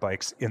dropped our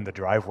bikes in the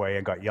driveway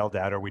and got yelled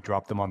at, or we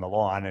dropped them on the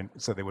lawn, and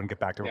so they wouldn't get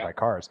backed over by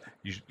cars.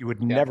 You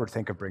would never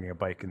think of bringing a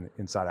bike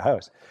inside a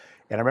house.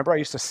 And I remember I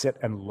used to sit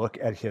and look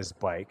at his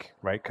bike,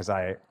 right? Because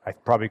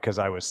because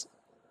I was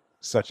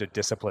such a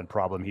discipline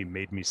problem, he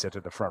made me sit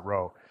at the front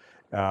row.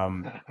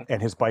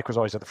 And his bike was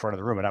always at the front of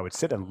the room, and I would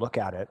sit and look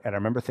at it. And I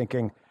remember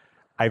thinking,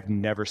 I've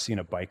never seen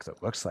a bike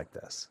that looks like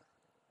this,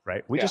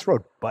 right? We just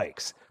rode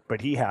bikes, but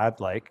he had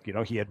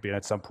he had been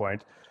at some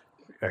point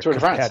a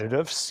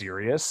competitive,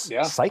 serious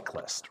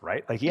cyclist,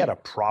 right? Like he had a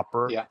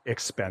proper,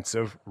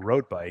 expensive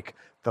road bike,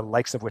 the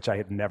likes of which I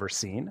had never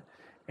seen.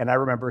 And I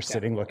remember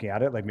sitting looking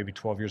at it, like maybe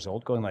 12 years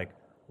old, going like,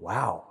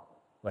 wow,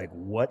 like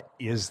what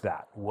is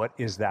that? What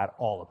is that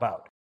all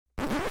about?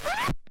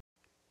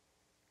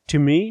 To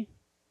me,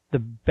 the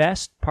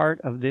best part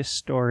of this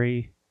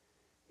story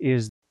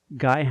is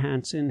Guy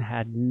Hansen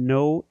had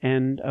no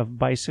end of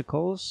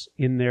bicycles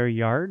in their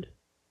yard.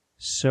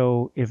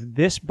 So if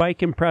this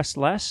bike impressed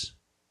Les,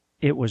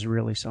 it was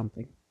really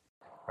something.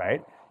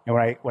 Right? And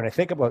when I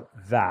think about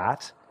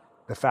that,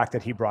 the fact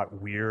that he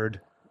brought weird,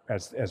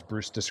 as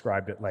Bruce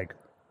described it, like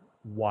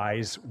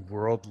wise,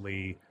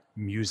 worldly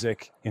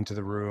music into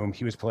the room.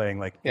 He was playing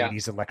like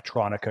 80s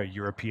electronica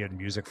European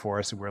music for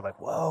us, and we're like,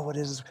 whoa, what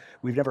is this?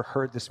 We've never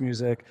heard this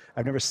music.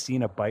 I've never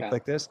seen a bike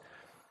like this.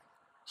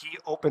 He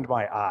opened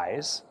my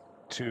eyes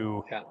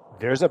to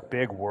there's a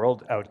big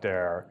world out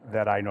there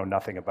that I know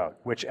nothing about,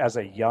 which as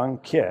a young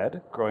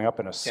kid growing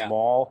up in a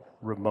small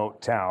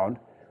remote town,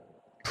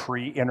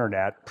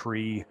 pre-internet,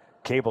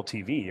 pre-cable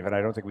TV, even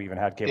I don't think we even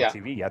had cable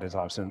TV yet in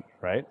Thompson,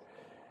 right?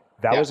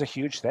 That was a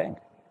huge thing.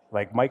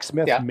 Like Mike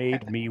Smith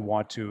made me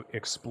want to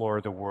explore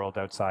the world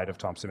outside of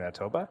Thompson,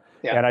 Manitoba.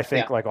 And I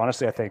think,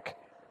 honestly, I think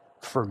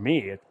for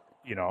me,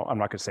 I'm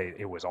not going to say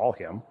it was all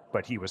him,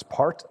 but he was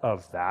part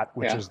of that,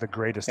 which is the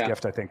greatest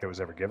gift I think that was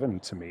ever given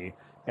to me.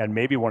 And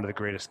maybe one of the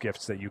greatest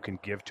gifts that you can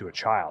give to a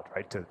child,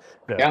 right? To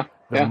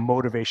the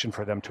motivation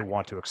for them to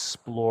want to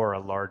explore a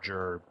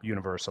larger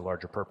universe, a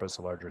larger purpose,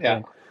 a larger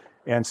thing.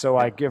 And so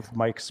I give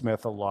Mike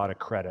Smith a lot of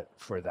credit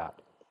for that.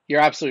 You're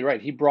absolutely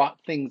right. He brought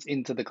things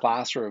into the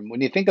classroom. When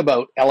you think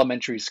about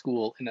elementary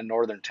school in a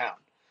northern town,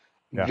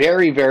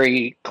 very,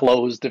 very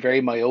closed,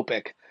 very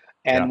myopic.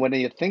 And when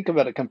you think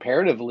about it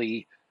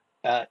comparatively,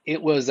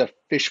 it was a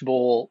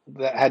fishbowl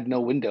that had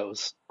no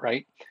windows,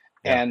 right?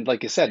 And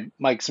like you said,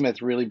 Mike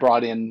Smith really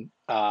brought in,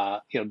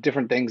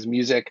 different things,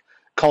 music,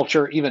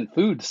 culture, even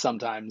food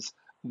sometimes,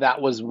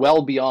 that was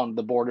well beyond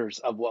the borders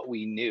of what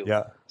we knew.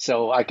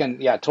 So I can,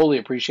 totally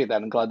appreciate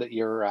that. I'm glad that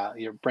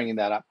you're bringing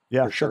that up.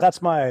 Yeah, sure.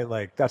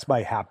 So that's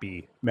my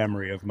happy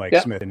memory of Mike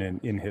Smith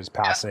in his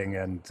passing,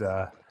 and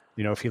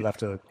if he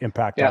left an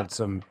impact on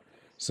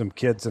some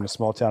kids in a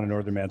small town in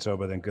northern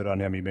Manitoba, then good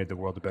on him. He made the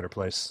world a better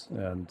place.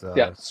 And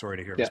sorry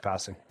to hear of his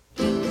passing.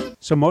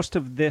 So most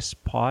of this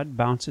pod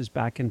bounces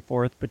back and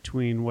forth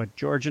between what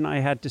George and I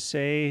had to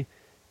say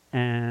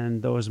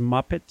and those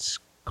Muppets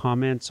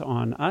comments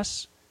on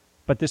us.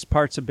 But this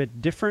part's a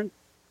bit different.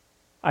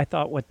 I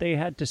thought what they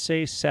had to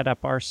say set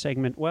up our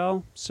segment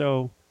well,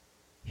 so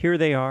here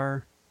they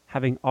are,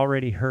 having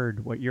already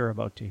heard what you're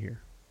about to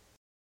hear.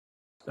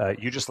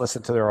 You just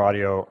listened to their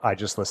audio. I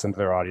just listened to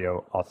their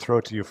audio. I'll throw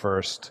it to you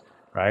first,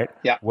 right?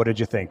 Yeah. What did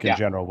you think in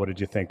general? What did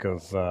you think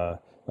of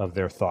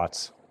their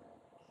thoughts?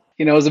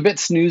 It was a bit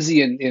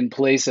snoozy in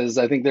places.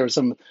 I think there was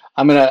some.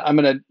 I'm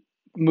gonna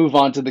move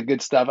on to the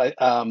good stuff.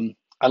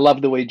 I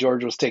love the way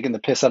George was taking the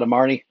piss out of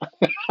Marnie.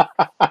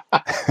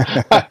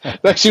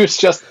 Like she was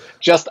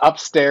just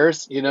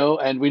upstairs,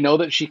 and we know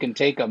that she can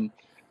take them.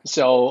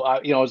 So,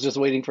 I was just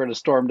waiting for her to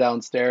storm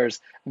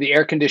downstairs. The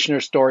air conditioner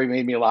story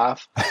made me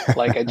laugh.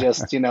 Like I know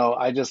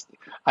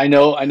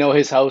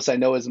his house. I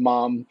know his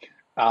mom.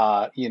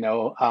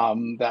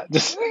 That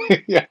just,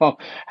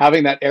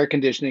 having that air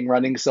conditioning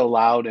running so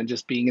loud and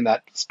just being in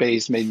that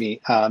space made me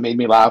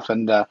laugh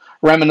and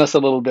reminisce a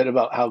little bit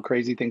about how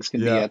crazy things can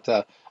be at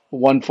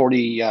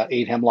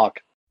 148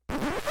 Hemlock.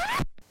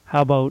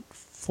 How about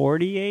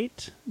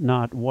 48,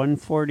 not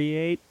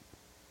 148?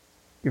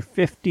 You're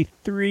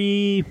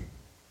 53.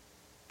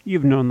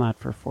 You've known that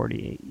for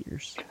 48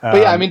 years.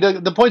 But yeah, I mean,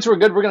 the points were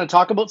good. We're going to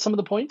talk about some of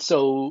the points.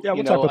 So yeah,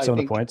 we'll talk about some of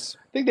the points.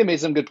 I think they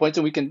made some good points,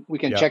 and we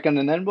can check in.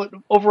 And then,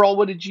 overall,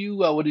 what did you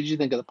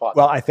think of the pod?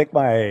 Well, I think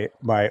my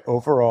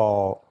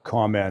overall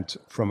comment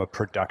from a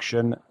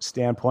production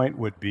standpoint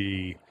would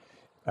be,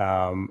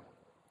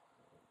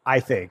 I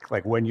think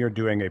like when you're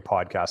doing a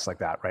podcast like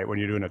that, right? When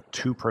you're doing a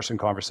 2-person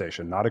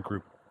conversation, not a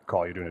group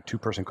call, you're doing a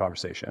 2-person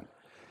conversation.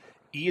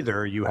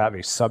 Either you have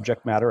a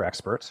subject matter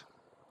expert,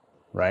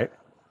 right?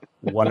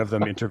 One of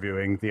them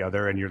interviewing the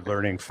other and you're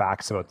learning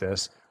facts about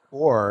this,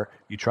 or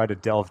you try to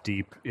delve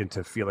deep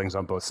into feelings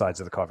on both sides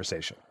of the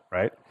conversation,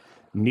 right?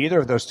 Neither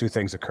of those two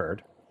things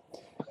occurred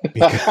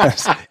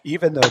because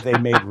even though they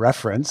made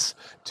reference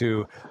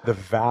to the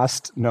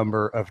vast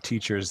number of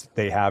teachers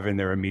they have in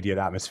their immediate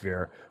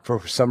atmosphere,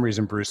 for some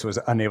reason, Bruce was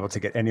unable to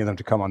get any of them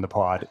to come on the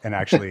pod and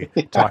actually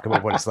talk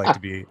about what it's like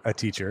to be a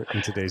teacher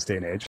in today's day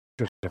and age.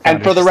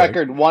 And for the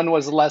record, one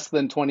was less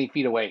than 20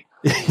 feet away.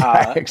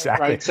 Yeah,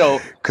 exactly. Right. So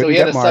he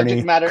had a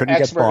subject matter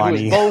expert who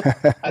was both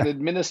an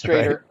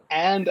administrator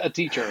and a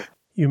teacher.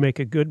 You make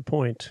a good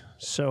point.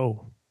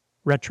 So,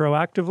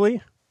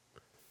 retroactively?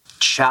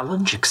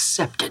 Challenge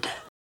accepted.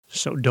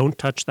 So don't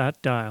touch that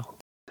dial.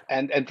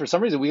 And for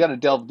some reason, we got to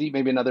delve deep,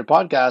 maybe another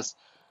podcast.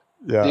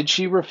 Yeah. Did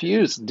she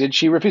refuse?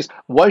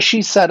 Was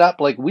she set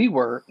up like we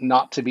were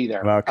not to be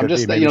there? Well, I'm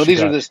just,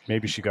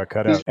 maybe she got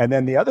cut out. And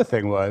then the other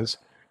thing was,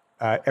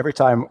 every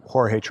time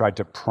Jorge tried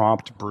to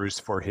prompt Bruce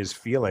for his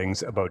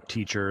feelings about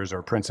teachers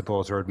or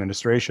principals or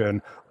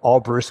administration, all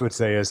Bruce would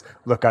say is,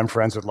 look, I'm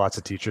friends with lots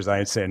of teachers. I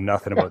ain't saying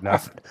nothing about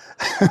nothing.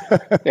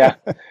 Yeah.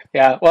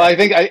 Well, I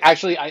think I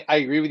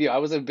agree with you. I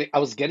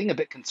was getting a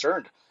bit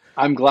concerned.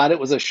 I'm glad it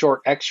was a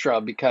short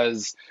extra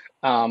because,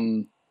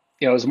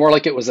 it was more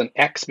like it was an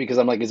X because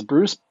I'm like, has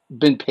Bruce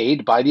been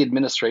paid by the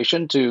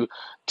administration to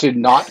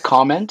not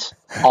comment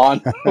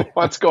on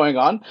what's going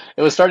on?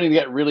 It was starting to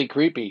get really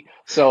creepy.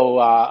 So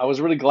I was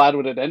really glad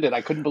when it ended.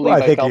 I couldn't believe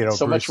I felt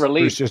so much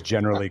relief. Bruce just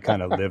generally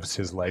kind of lives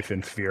his life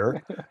in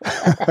fear.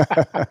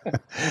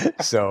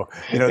 So,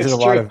 there's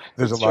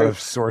a lot of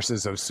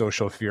sources of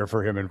social fear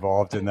for him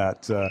involved in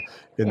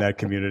that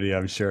community,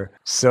 I'm sure.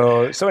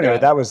 So anyway,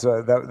 that was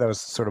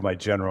sort of my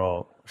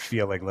general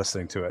feeling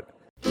listening to it.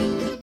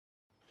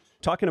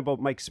 Talking about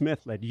Mike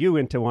Smith led you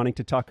into wanting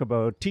to talk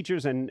about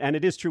teachers, and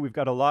it is true, we've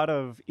got a lot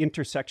of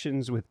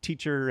intersections with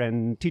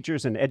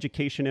teachers and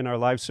education in our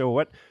lives. So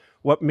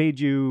what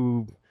made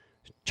you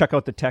check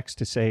out the text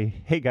to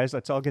say, hey guys,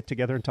 let's all get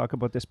together and talk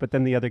about this, but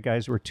then the other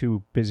guys were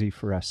too busy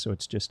for us, so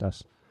it's just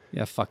us?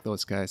 Yeah, fuck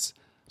those guys.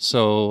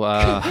 So,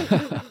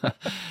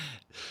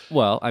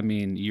 well, I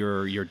mean,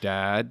 your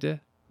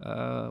dad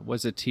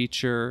was a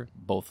teacher.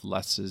 Both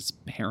Les's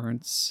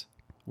parents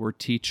were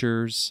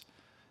teachers.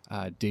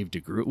 Dave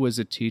Degroot was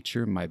a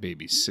teacher. My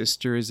baby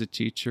sister is a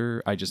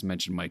teacher. I just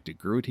mentioned Mike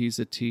Degroot. He's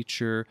a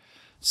teacher.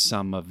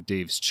 Some of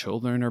Dave's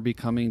children are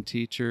becoming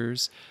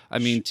teachers. I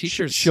mean,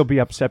 teachers. She'll be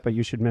upset, but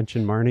you should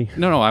mention Marnie.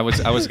 No, I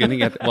was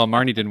getting at. Well,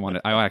 Marnie didn't want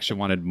it. I actually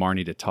wanted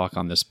Marnie to talk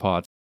on this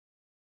pod.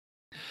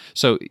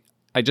 So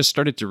I just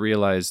started to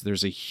realize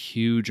there's a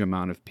huge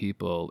amount of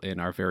people in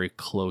our very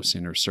close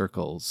inner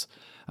circles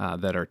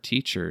that are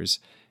teachers.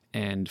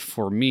 And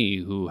for me,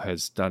 who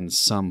has done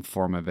some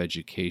form of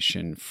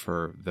education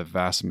for the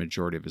vast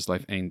majority of his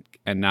life, and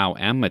now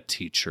am a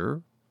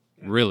teacher,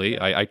 really,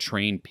 I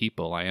train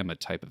people. I am a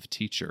type of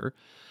teacher.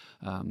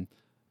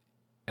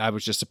 I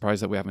was just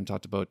surprised that we haven't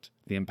talked about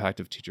the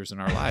impact of teachers in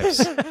our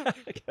lives.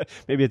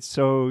 Maybe it's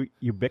so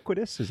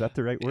ubiquitous. Is that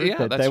the right word?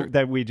 Yeah,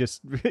 that we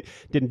just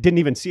didn't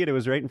even see it. It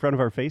was right in front of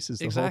our faces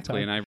the whole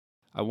time. And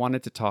I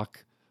wanted to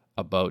talk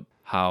about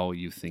how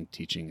you think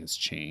teaching has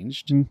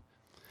changed.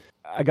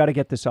 I got to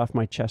get this off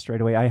my chest right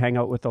away. I hang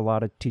out with a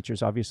lot of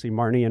teachers, obviously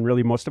Marnie, and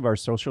really most of our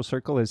social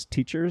circle is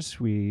teachers.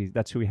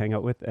 That's who we hang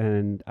out with,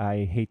 and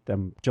I hate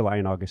them July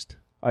and August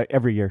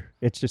every year.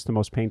 It's just the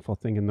most painful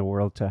thing in the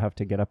world to have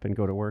to get up and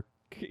go to work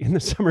in the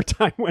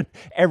summertime when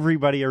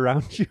everybody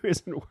around you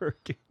isn't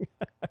working.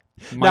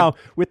 Now,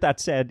 with that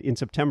said, in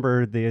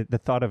September, the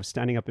thought of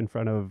standing up in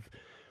front of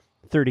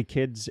 30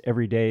 kids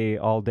every day,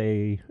 all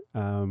day,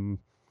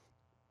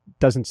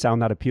 doesn't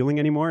sound that appealing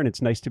anymore. And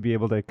it's nice to be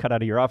able to cut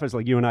out of your office.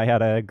 Like you and I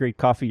had a great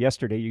coffee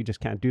yesterday. You just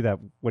can't do that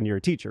when you're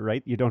a teacher,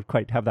 right? You don't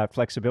quite have that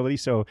flexibility.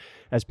 So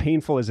as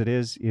painful as it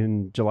is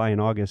in July and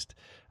August,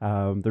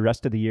 the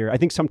rest of the year, I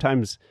think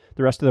sometimes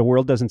the rest of the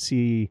world doesn't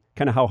see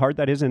kind of how hard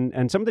that is.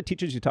 And some of the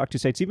teachers you talk to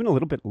say it's even a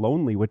little bit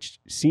lonely, which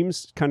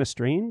seems kind of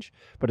strange,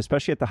 but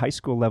especially at the high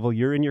school level,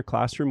 you're in your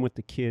classroom with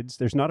the kids.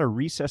 There's not a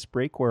recess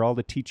break where all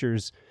the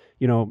teachers,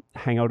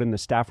 hang out in the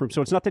staff room.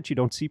 So it's not that you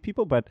don't see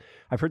people, but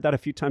I've heard that a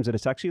few times that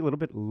it's actually a little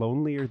bit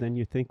lonelier than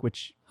you think,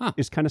 which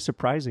is kind of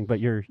surprising,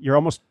 but you're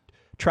almost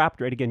trapped,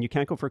 right? Again, you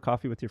can't go for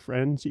coffee with your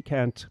friends. You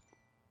can't,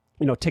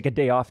 take a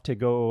day off to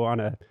go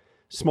on a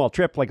small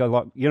trip, like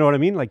you know what I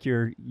mean? Like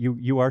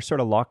you are sort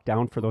of locked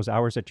down for those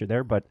hours that you're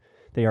there, but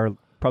they are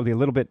probably a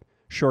little bit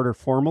shorter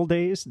formal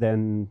days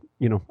than,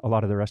 a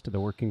lot of the rest of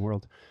the working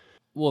world.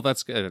 Well,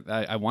 that's good.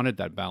 I wanted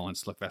that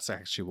balance. Look, that's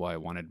actually why I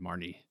wanted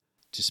Marnie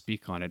to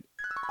speak on it.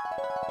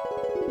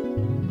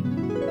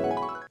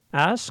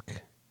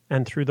 Ask,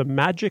 and through the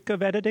magic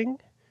of editing,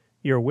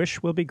 your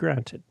wish will be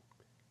granted.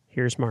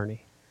 Here's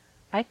Marnie.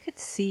 I could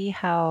see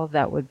how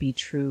that would be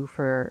true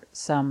for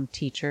some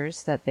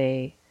teachers, that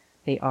they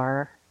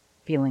are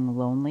feeling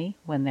lonely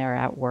when they're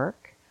at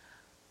work.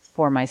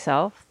 For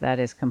myself, that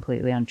is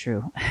completely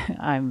untrue.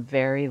 I'm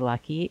very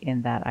lucky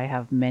in that I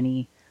have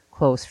many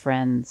close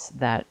friends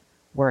that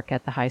work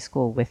at the high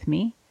school with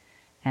me.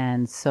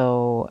 And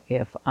so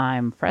if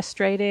I'm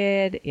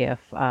frustrated, if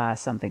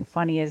something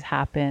funny has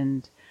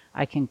happened,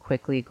 I can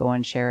quickly go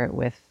and share it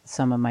with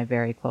some of my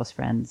very close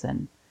friends.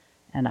 And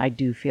I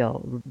do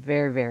feel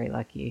very, very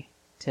lucky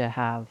to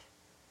have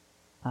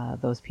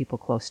those people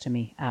close to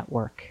me at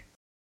work.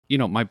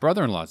 My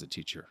brother-in-law's a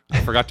teacher.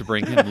 I forgot to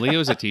bring him.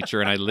 Leo's a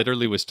teacher, and I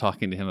literally was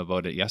talking to him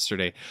about it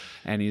yesterday.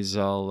 And he's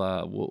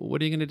all,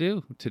 what are you going to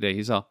do today?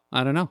 He's all,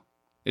 I don't know.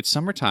 It's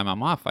summertime.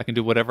 I'm off. I can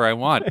do whatever I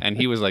want. And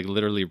he was like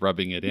literally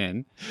rubbing it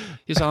in.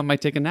 He's all, I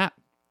might take a nap.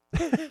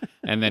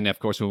 And then, of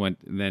course, we went.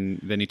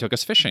 Then he took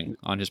us fishing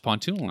on his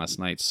pontoon last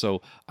night.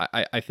 So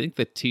I think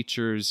that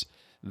teachers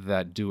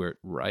that do it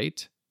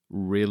right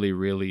really,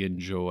 really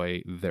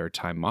enjoy their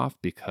time off,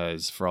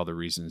 because for all the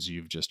reasons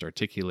you've just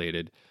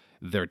articulated,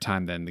 their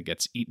time then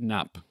gets eaten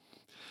up.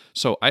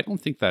 So I don't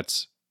think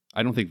that's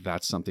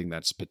something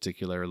that's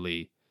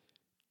particularly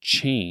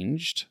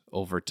changed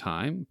over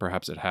time.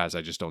 Perhaps it has.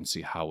 I just don't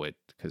see how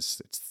because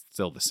it's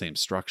still the same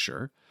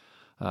structure.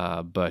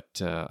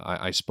 But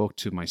I spoke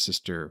to my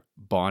sister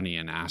Bonnie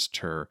and asked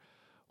her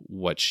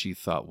what she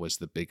thought was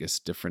the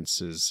biggest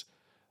differences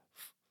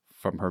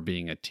from her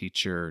being a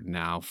teacher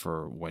now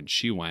for when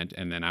she went.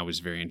 And then I was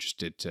very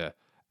interested to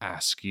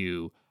ask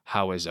you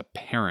how, as a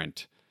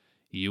parent,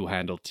 you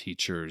handle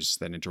teachers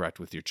that interact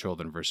with your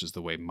children versus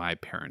the way my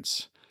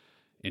parents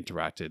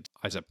interacted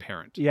as a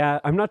parent. Yeah,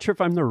 I'm not sure if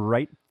I'm the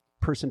right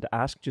person to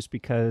ask, just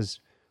because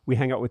we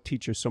hang out with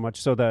teachers so much.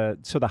 So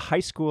the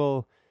high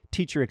school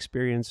teacher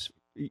experience,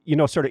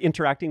 sort of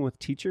interacting with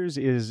teachers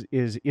is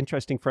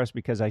interesting for us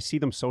because I see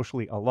them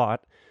socially a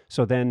lot.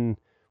 So then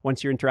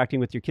once you're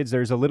interacting with your kids,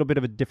 there's a little bit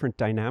of a different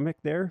dynamic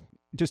there.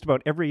 Just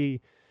about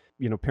every,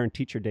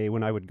 parent-teacher day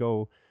when I would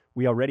go,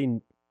 we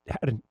already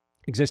had an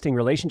existing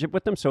relationship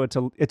with them. So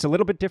it's a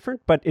little bit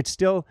different, but it's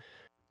still,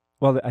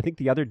 well, I think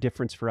the other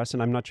difference for us,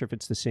 and I'm not sure if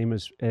it's the same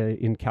as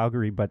in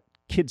Calgary, but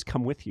kids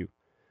come with you,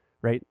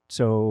 right?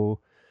 So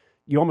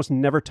you almost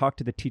never talk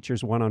to the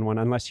teachers one-on-one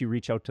unless you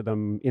reach out to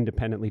them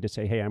independently to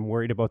say, hey, I'm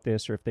worried about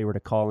this, or if they were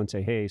to call and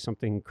say, hey,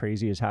 something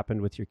crazy has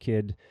happened with your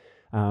kid.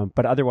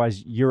 But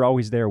otherwise, you're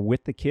always there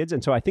with the kids.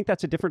 And so I think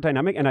that's a different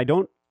dynamic, and I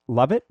don't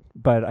love it,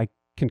 but I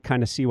can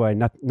kind of see why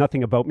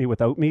nothing about me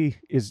without me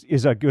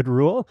is a good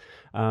rule.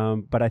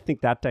 But I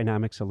think that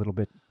dynamic's a little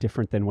bit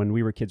different than when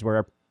we were kids,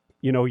 where,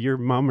 your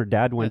mom or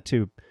dad went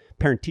to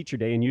parent-teacher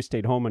day and you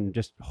stayed home and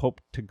just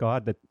hoped to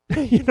God that,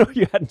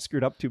 you hadn't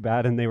screwed up too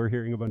bad and they were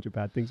hearing a bunch of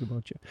bad things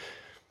about you.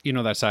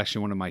 That's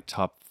actually one of my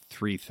top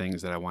 3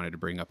 things that I wanted to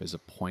bring up as a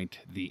point.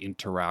 The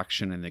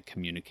interaction and the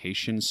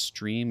communication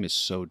stream is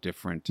so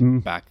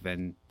different back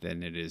then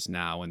than it is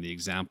now. And the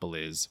example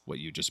is what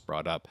you just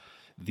brought up.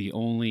 The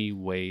only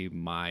way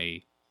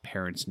my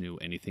parents knew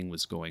anything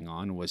was going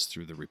on was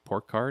through the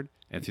report card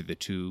and through the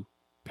 2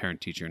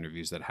 parent-teacher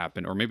interviews that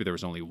happened, or maybe there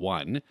was only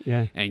one,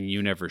 and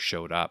you never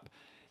showed up.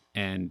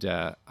 And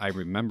I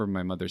remember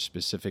my mother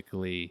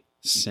specifically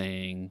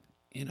saying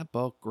in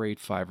about grade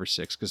 5 or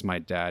 6, because my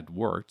dad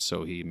worked,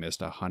 so he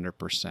missed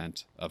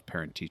 100% of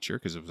parent-teacher,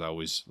 because it was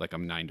always like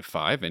I'm 9 to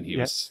 5, and he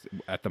was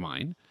at the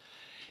mine.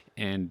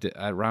 And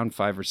around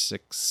 5 or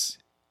 6,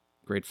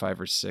 grade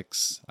 5 or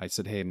 6, I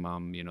said, hey,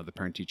 Mom, the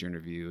parent-teacher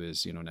interview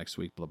is, next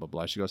week, blah, blah,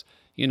 blah. She goes,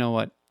 you know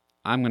what?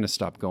 I'm going to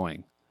stop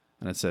going.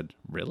 And I said,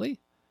 really?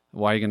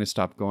 Why are you going to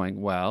stop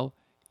going? Well,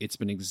 it's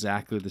been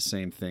exactly the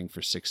same thing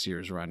for 6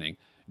 years running.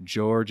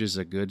 George is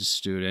a good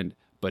student,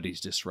 but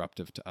he's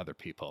disruptive to other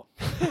people.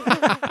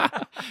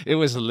 It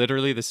was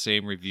literally the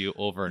same review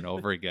over and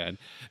over again,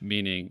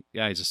 meaning,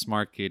 yeah, he's a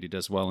smart kid. He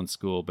does well in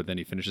school, but then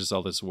he finishes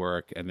all this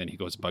work and then he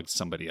goes bugs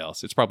somebody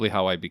else. It's probably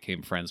how I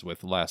became friends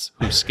with Les,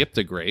 who skipped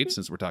a grade,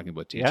 since we're talking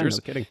about teachers.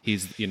 Yeah, no kidding.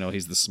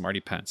 He's the smarty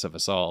pants of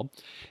us all.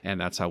 And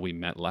that's how we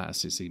met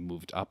Les, is he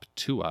moved up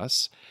to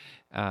us.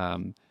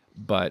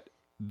 But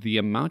the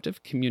amount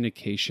of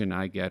communication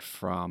I get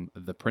from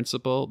the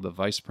principal, the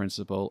vice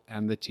principal,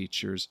 and the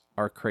teachers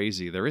are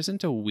crazy. There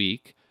isn't a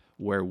week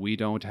where we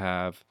don't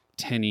have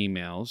 10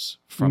 emails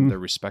from the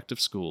respective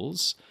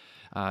schools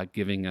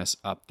giving us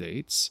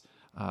updates.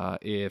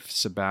 If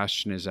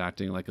Sebastian is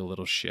acting like a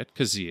little shit,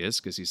 because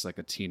he's like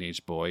a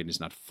teenage boy and he's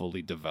not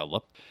fully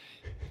developed,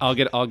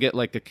 I'll get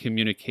like a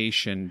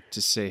communication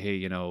to say,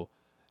 hey,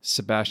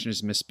 Sebastian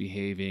is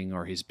misbehaving,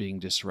 or he's being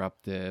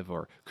disruptive,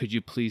 or could you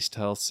please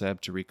tell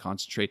Seb to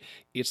reconcentrate?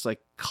 It's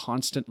like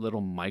constant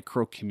little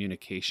micro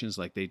communications.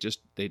 Like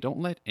they don't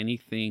let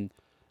anything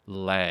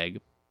lag,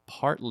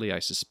 partly I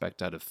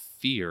suspect out of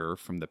fear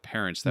from the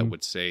parents that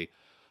would say,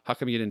 how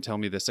come you didn't tell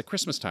me this at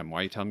Christmas time? Why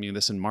are you telling me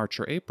this in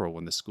March or April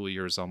when the school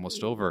year is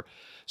almost over?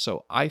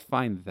 So I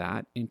find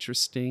that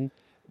interesting,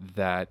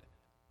 that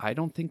I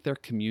don't think they're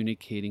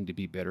communicating to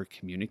be better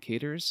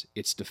communicators.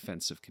 It's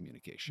defensive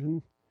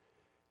communication.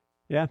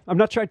 Yeah, I'm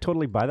not sure I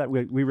totally buy that.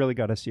 We really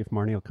got to see if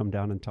Marnie will come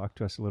down and talk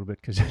to us a little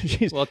bit, because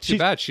too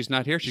bad she's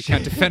not here. She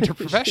can't defend her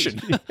profession.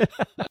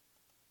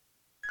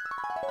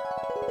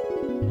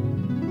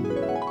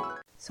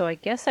 So I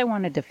guess I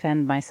want to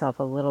defend myself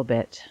a little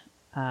bit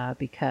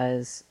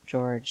because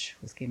George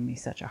was giving me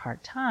such a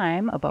hard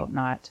time about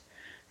not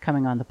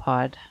coming on the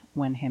pod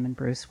when him and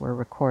Bruce were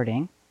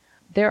recording.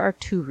 There are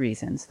two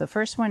reasons. The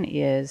first one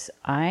is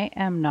I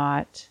am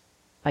not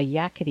a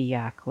yakety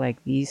yak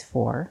like these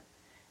four,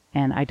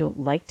 and I don't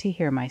like to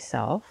hear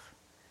myself.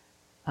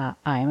 I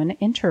am an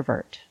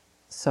introvert,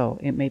 so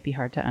it may be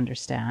hard to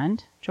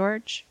understand,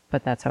 George,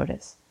 but that's how it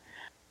is.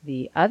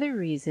 The other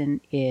reason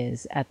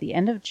is at the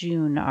end of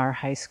June, our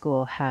high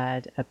school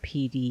had a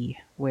PD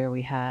where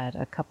we had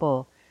a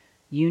couple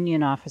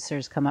union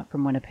officers come up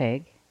from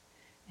Winnipeg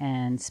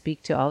and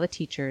speak to all the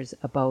teachers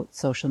about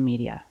social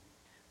media,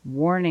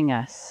 warning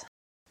us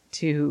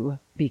to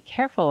be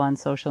careful on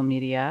social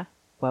media,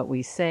 what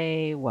we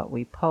say, what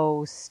we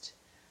post,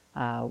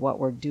 what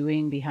we're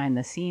doing behind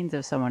the scenes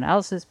of someone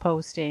else's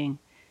posting.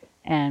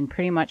 And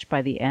pretty much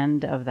by the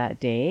end of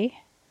that day,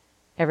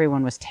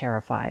 everyone was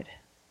terrified.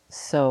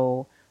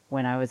 So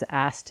when I was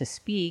asked to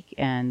speak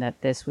and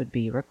that this would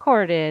be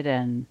recorded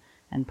and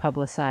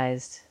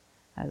publicized,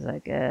 I was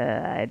like,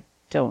 I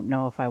don't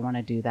know if I want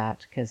to do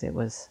that, because it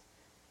was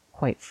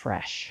quite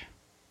fresh.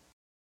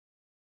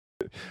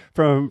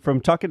 From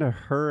talking to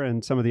her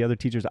and some of the other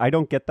teachers, I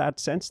don't get that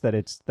sense that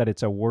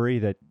it's a worry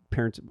that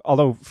parents,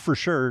 although for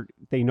sure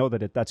they know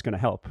that that's going to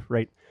help,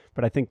 right?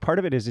 But I think part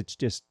of it is it's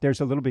just there's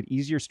a little bit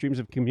easier streams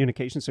of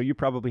communication. So you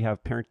probably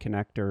have Parent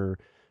Connect, or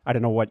I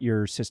don't know what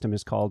your system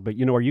is called, but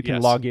or you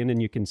can log in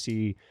and you can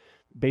see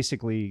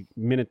basically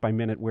minute by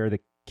minute where the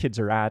kids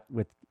are at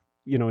with,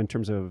 in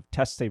terms of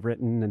tests they've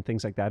written and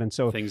things like that. And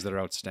so things that are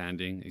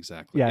outstanding.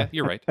 Exactly. Yeah,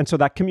 you're right. And so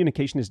that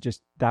communication is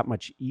just that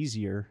much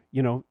easier.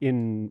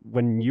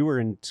 When you were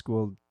in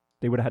school,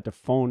 they would have had to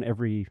phone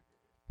every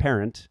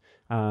parent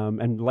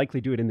and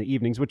likely do it in the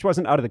evenings, which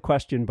wasn't out of the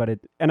question,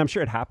 and I'm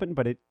sure it happened,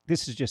 but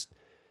this is just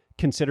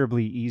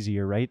considerably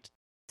easier, right?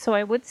 So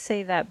I would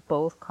say that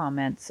both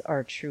comments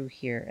are true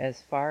here.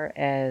 As far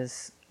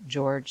as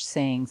George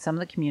saying some of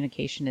the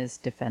communication is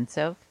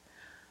defensive,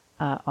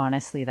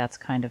 honestly, that's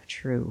kind of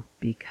true,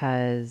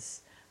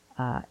 because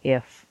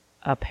if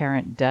a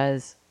parent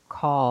does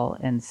call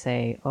and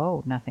say,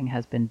 oh, nothing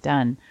has been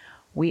done,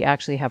 we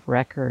actually have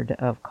record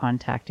of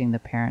contacting the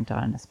parent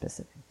on a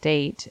specific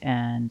date,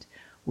 and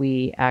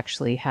we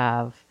actually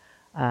have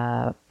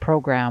a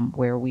program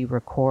where we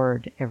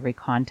record every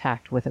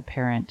contact with a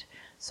parent.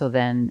 So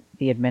then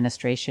the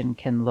administration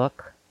can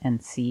look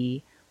and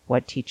see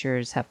what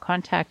teachers have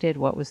contacted,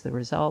 what was the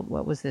result,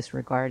 what was this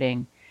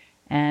regarding.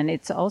 And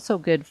it's also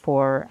good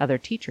for other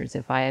teachers.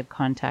 If I had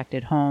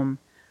contacted home,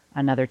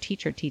 another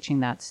teacher teaching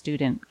that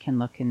student can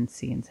look and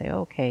see and say,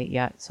 okay,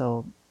 yeah,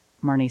 so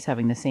Marnie's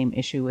having the same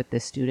issue with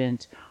this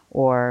student,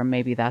 or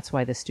maybe that's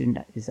why the student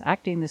is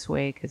acting this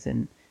way, because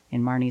in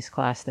Marnie's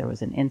class there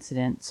was an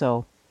incident.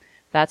 So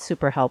that's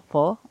super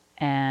helpful,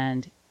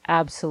 and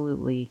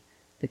absolutely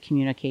the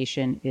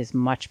communication is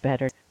much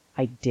better.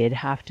 I did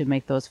have to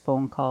make those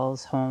phone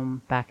calls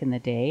home back in the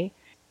day.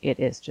 It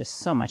is just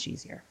so much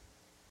easier.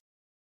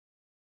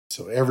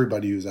 So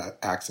everybody who's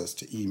access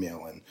to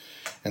email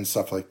and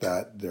stuff like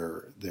that,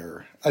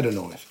 they're I don't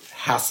know if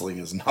hassling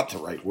is not the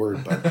right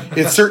word, but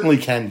it certainly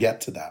can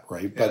get to that,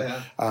 right?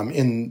 But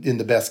in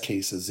the best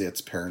cases,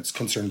 it's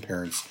concerned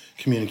parents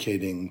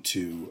communicating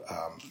to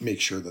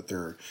make sure that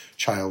their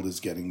child is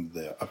getting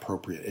the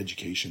appropriate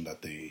education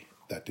that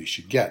they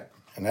should get.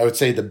 And I would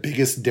say the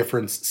biggest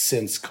difference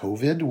since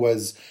COVID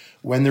was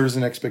when there was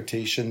an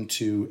expectation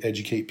to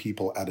educate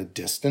people at a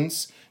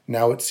distance,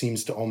 now it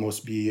seems to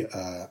almost be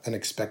an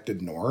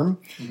expected norm.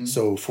 Mm-hmm.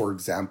 So, for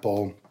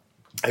example,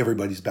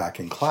 everybody's back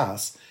in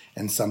class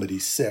and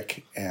somebody's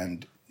sick,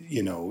 and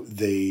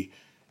they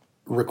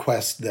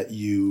request that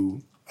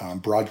you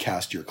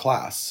broadcast your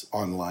class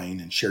online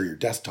and share your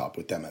desktop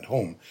with them at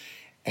home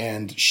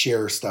and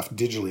share stuff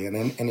digitally.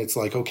 And it's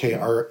like, okay,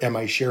 am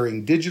I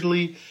sharing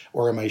digitally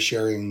or am I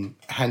sharing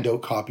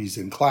handout copies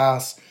in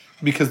class?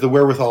 Because the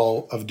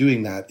wherewithal of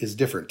doing that is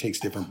different. It takes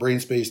different brain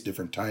space,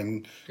 different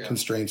time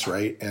constraints,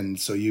 right? And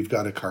so you've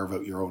got to carve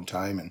out your own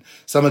time. And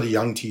some of the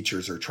young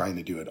teachers are trying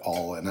to do it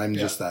all. And I'm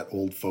just that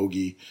old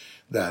fogey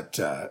that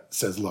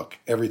says, look,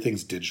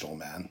 everything's digital,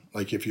 man.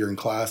 Like if you're in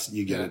class,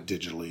 you get it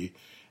digitally.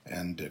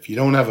 And if you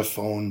don't have a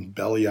phone,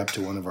 belly up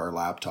to one of our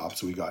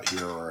laptops we got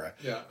here or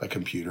a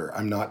computer.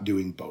 I'm not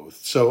doing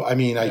both. So, I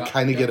mean, I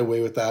kind of get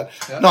away with that.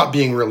 Yeah. Not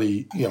being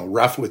really,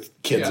 rough with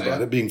kids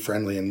about it, being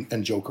friendly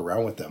and joke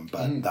around with them.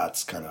 But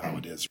that's kind of how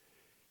it is.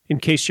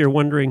 In case you're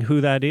wondering who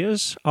that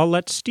is, I'll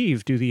let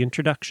Steve do the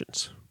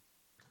introductions.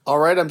 All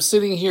right, I'm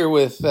sitting here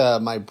with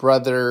my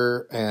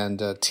brother and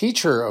a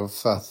teacher of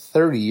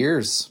 30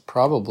 years,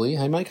 probably.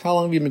 Hi, Mike, how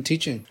long have you been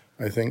teaching?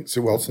 I think, since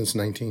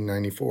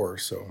 1994,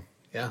 so...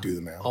 Yeah, do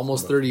the math.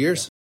 Almost 30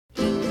 years.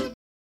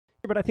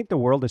 But I think the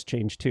world has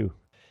changed too.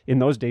 In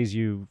those days,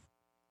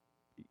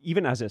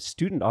 even as a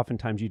student,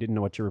 oftentimes you didn't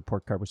know what your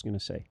report card was going to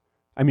say.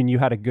 I mean, you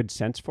had a good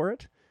sense for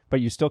it,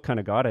 but you still kind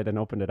of got it and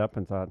opened it up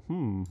and thought,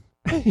 and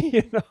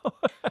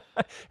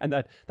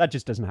that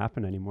just doesn't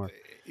happen anymore.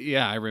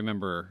 Yeah, I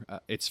remember.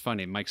 It's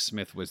funny. Mike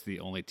Smith was the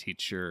only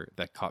teacher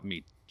that caught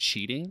me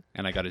cheating,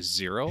 and I got a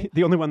 0.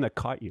 The only one that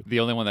caught you.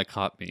 The only one that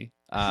caught me.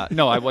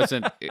 No, I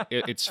wasn't.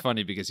 It's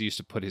funny because he used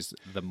to put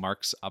the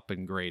marks up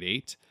in grade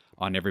 8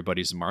 on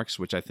everybody's marks,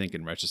 which I think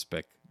in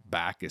retrospect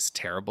back is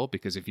terrible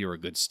because if you were a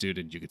good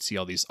student, you could see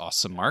all these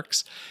awesome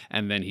marks.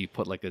 And then he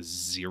put like a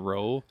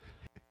 0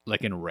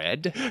 like in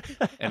red.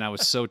 And I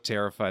was so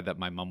terrified that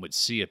my mom would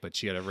see it, but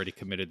she had already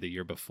committed the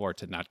year before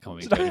to not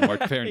coming to any more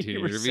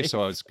parent-teacher interview,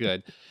 so I was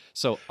good.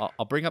 So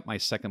I'll bring up my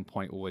second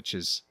point, which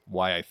is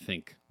why I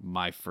think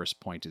my first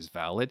point is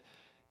valid.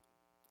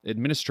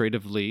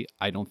 Administratively,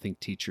 I don't think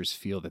teachers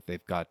feel that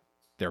they've got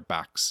their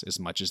backs as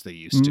much as they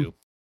used to.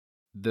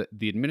 The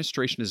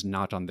administration is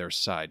not on their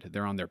side.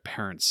 They're on their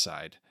parents'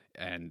 side.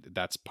 And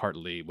that's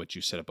partly what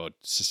you said about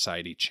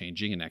society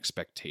changing and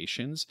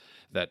expectations,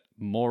 that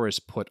more is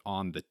put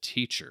on the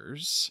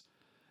teachers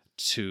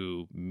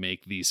to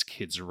make these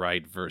kids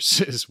right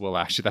versus, well,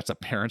 actually, that's a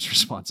parent's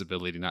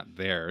responsibility, not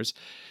theirs.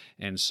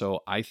 And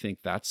so I think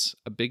that's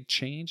a big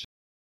change.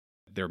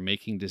 They're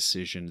making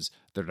decisions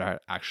that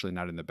are actually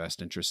not in the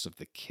best interest of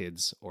the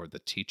kids or the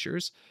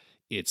teachers.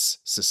 It's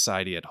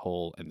society at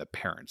whole and the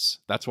parents.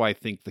 That's why I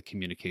think the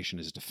communication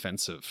is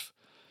defensive.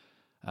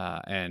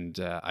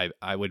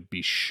 I would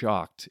be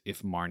shocked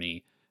if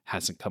Marnie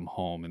hasn't come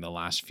home in the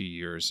last few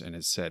years and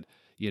has said,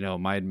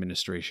 my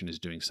administration is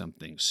doing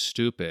something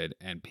stupid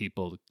and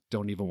people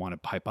don't even want to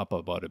pipe up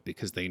about it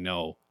because they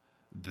know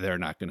they're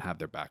not going to have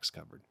their backs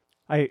covered.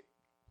 I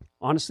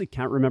honestly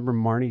can't remember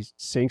Marnie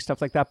saying stuff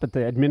like that, but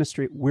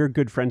we're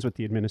good friends with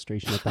the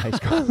administration at the high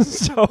school.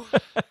 So,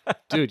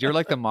 dude, you're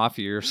like the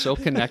mafia. You're so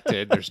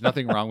connected. There's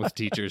nothing wrong with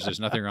teachers. There's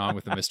nothing wrong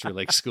with the Mystery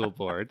Lake School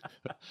Board.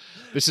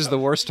 This is the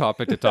worst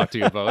topic to talk to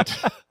you about.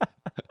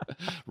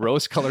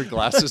 Rose-colored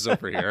glasses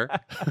over here.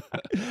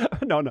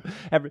 No.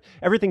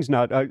 Everything's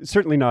not,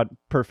 certainly not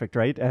perfect,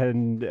 right?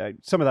 And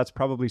some of that's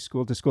probably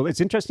school to school. It's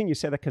interesting you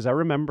say that because I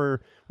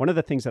remember, one of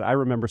the things that I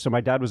remember, so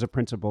my dad was a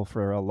principal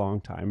for a long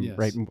time,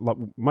 right?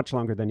 Much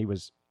longer than he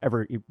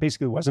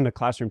basically wasn't a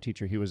classroom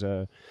teacher. He was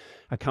a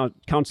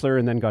counselor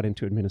and then got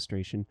into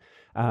administration.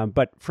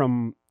 But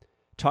from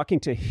talking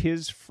to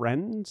his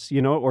friends,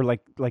 or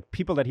like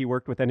people that he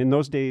worked with, and in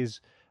those days,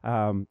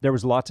 there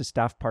was lots of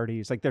staff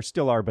parties, like there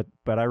still are, but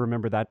I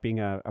remember that being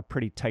a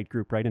pretty tight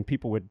group, right? And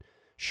people would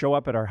show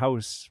up at our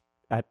house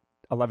at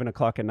 11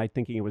 o'clock at night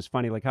thinking it was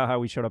funny, like how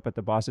we showed up at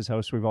the boss's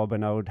house. We've all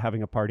been out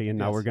having a party and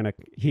now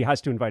he has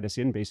to invite us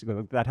in,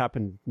 basically. That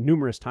happened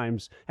numerous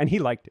times and he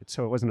liked it.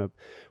 So it wasn't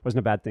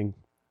a bad thing.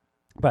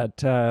 But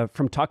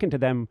from talking to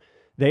them,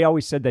 they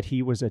always said that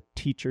he was a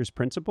teacher's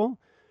principal.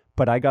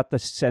 But I got the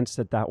sense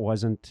that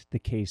wasn't the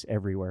case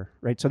everywhere,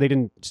 right? So they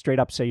didn't straight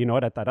up say,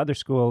 at that other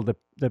school,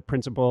 the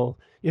principal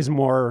is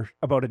more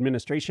about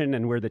administration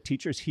and we're the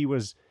teachers. He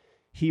was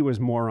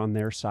more on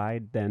their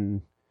side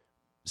than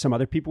some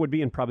other people would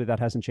be, and probably that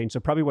hasn't changed. So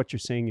probably what you're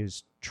saying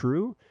is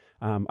true.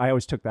 I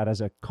always took that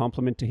as a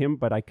compliment to him,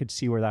 but I could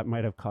see where that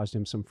might have caused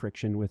him some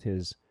friction with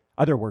his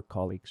other work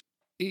colleagues.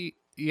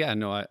 Yeah,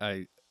 no,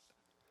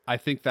 I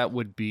think that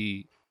would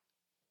be,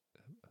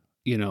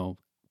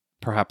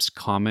 perhaps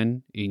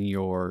common in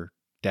your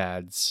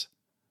dad's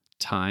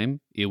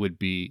time. It would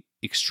be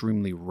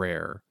extremely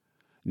rare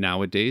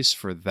nowadays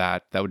for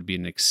that. That would be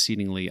an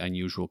exceedingly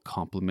unusual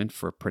compliment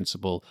for a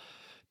principal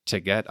to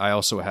get. I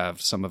also have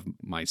some of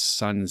my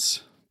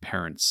son's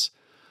parents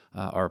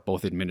are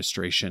both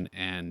administration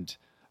and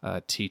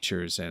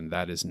teachers, and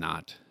that is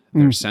not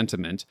their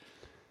sentiment.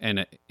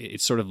 And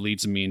it sort of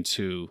leads me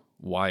into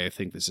why I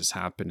think this is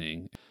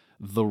happening.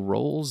 The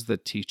roles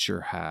that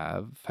teacher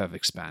have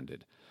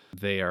expanded.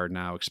 They are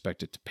now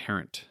expected to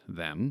parent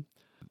them,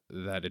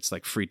 that it's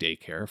like free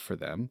daycare for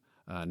them.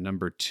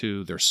 Number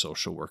two, they're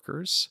social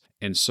workers.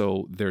 And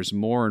so there's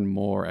more and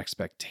more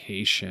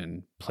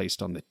expectation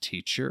placed on the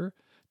teacher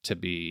to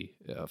be,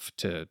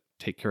 to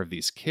take care of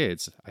these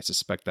kids. I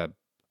suspect that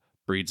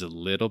breeds a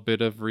little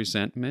bit of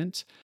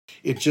resentment.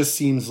 It just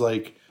seems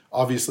like,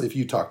 obviously, if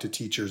you talk to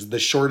teachers, the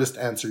shortest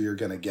answer you're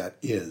going to get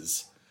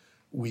is,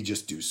 we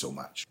just do so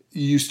much.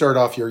 You start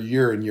off your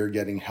year and you're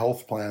getting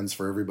health plans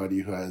for everybody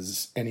who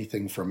has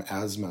anything from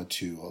asthma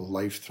to a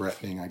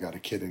life-threatening. I got a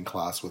kid in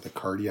class with a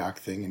cardiac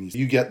thing, and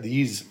you get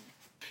these,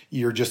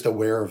 you're just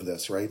aware of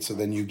this, right? So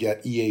then you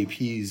get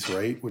EAPs,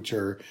 right, which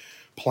are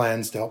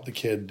plans to help the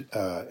kid,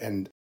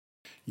 and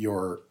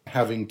you're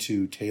having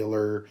to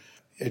tailor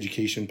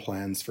education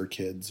plans for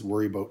kids,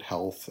 worry about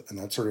health and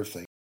that sort of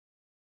thing.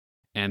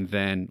 And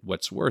then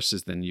what's worse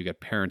is then you get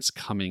parents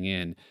coming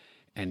in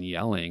and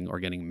yelling or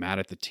getting mad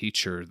at the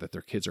teacher that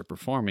their kids are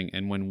performing.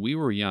 And when we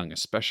were young,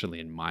 especially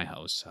in my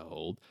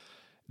household,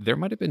 there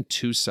might have been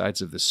two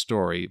sides of the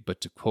story,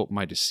 but to quote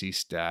my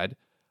deceased dad,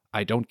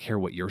 I don't care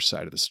what your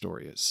side of the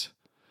story is.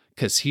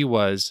 Because he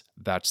was,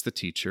 that's the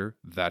teacher,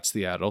 that's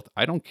the adult.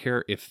 I don't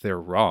care if they're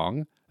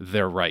wrong,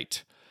 they're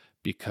right,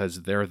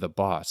 because they're the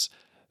boss.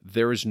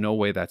 There is no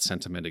way that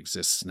sentiment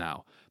exists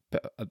now.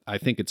 I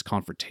think it's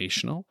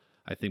confrontational.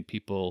 I think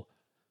people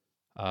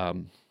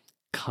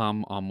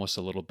come almost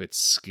a little bit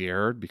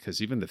scared,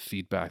 because even the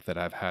feedback that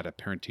I've had at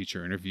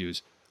parent-teacher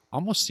interviews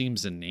almost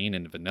seems inane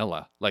and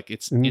vanilla. Like,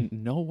 it's in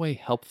no way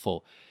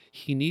helpful.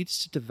 He needs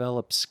to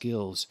develop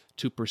skills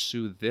to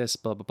pursue this,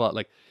 blah, blah, blah.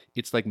 Like,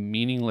 it's like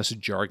meaningless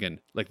jargon.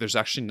 Like, there's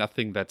actually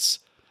nothing that's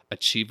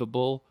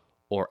achievable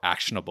or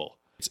actionable.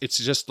 It's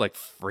just like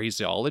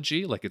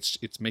phraseology. Like,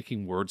 it's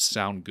making words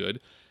sound good.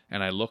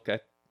 And I look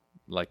at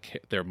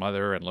like their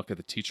mother and look at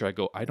the teacher, I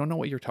go, I don't know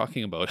what you're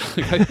talking about.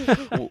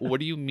 What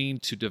do you mean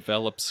to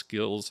develop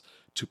skills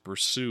to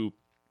pursue,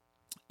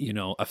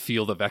 a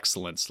field of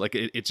excellence? Like,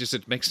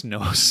 it makes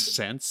no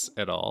sense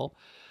at all.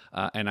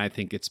 And I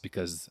think it's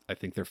because I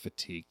think they're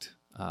fatigued.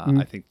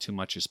 I think too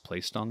much is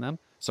placed on them.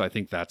 So I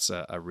think that's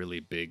a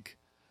really big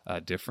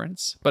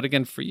difference. But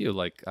again, for you,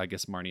 like, I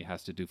guess Marnie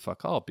has to do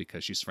fuck all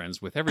because she's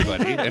friends with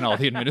everybody and all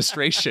the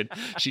administration.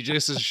 She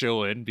just is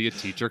show in, be a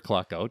teacher,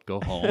 clock out,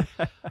 go home.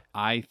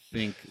 I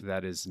think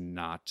that is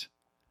not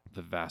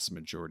the vast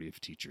majority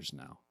of teachers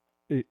now.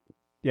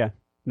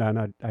 No,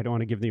 I don't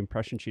want to give the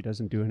impression she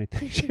doesn't do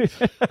anything.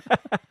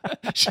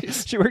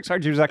 She works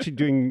hard. She was actually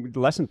doing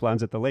lesson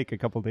plans at the lake a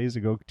couple of days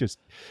ago, just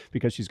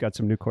because she's got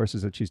some new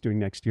courses that she's doing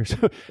next year.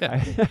 So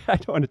yeah. I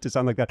don't want it to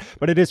sound like that,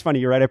 but it is funny.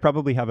 You're right. I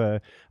probably have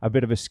a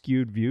bit of a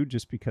skewed view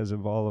just because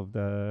of all of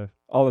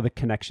the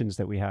connections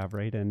that we have,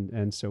 right?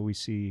 And so we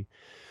see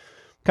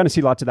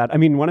lots of that. I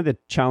mean, one of the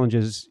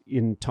challenges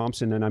in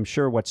Thompson, and I'm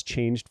sure what's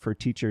changed for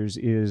teachers,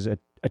 is a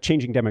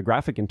changing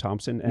demographic in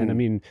Thompson. And I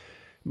mean,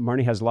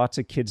 Marnie has lots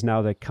of kids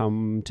now that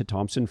come to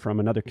Thompson from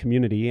another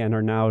community and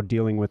are now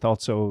dealing with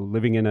also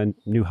living in a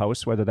new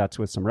house, whether that's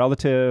with some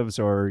relatives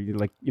or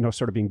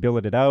sort of being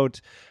billeted out.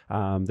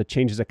 The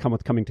changes that come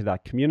with coming to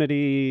that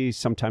community,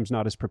 sometimes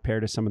not as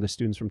prepared as some of the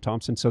students from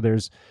Thompson. So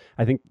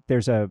I think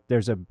there's a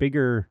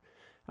bigger,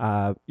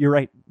 you're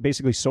right,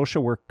 basically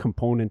social work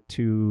component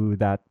to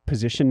that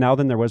position now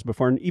than there was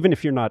before. And even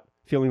if you're not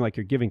feeling like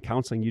you're giving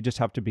counseling, you just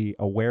have to be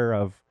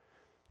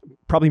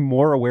probably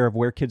more aware of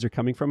where kids are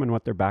coming from and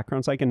what their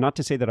background's like. And not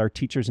to say that our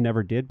teachers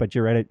never did, but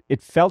you're right.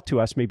 It felt to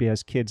us maybe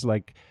as kids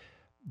like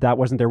that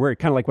wasn't their work.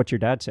 Kind of like what your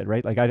dad said,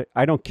 right? Like,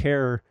 I don't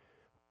care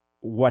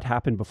what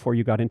happened before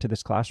you got into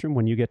this classroom.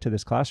 When you get to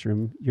this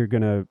classroom, you're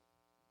going to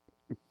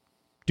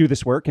do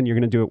this work and you're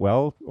going to do it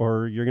well,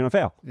 or you're going to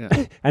fail.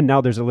 Yeah. And now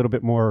there's a little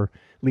bit more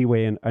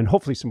leeway and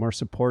hopefully some more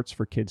supports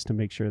for kids to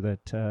make sure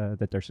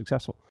that they're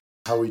successful.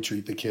 How we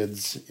treat the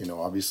kids,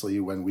 obviously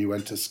when we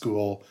went to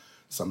school,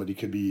 somebody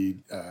could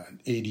be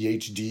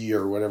ADHD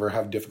or whatever,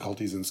 have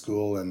difficulties in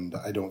school, and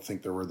I don't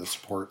think there were the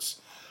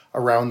supports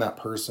around that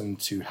person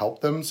to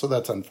help them. So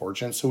that's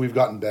unfortunate. So we've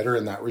gotten better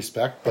in that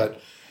respect. But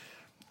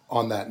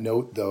on that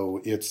note, though,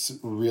 it's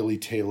really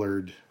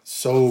tailored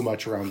so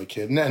much around the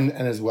kid, and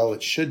as well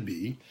it should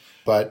be.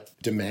 But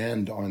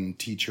demand on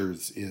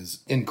teachers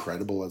is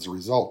incredible as a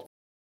result.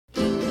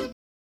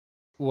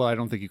 Well, I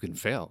don't think you can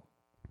fail.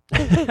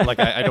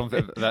 Like, I don't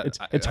think that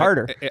it's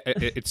harder.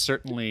 It's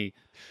certainly.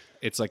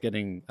 It's like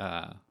getting,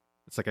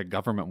 it's like a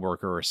government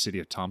worker or a city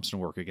of Thompson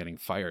worker getting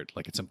fired.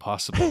 Like, it's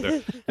impossible.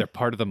 They're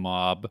part of the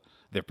mob.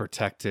 They're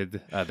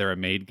protected. They're a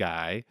made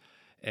guy.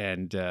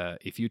 And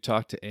if you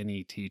talk to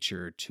any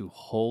teacher to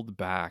hold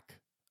back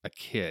a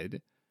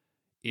kid,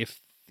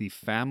 if the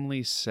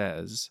family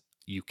says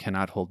you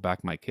cannot hold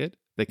back my kid,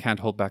 they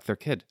can't hold back their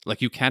kid.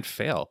 Like, you can't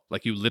fail.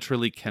 Like, you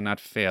literally cannot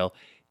fail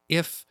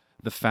if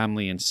the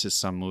family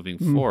insists on moving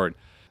forward.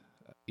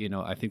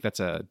 I think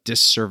that's a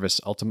disservice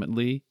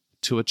ultimately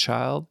to a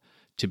child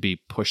to be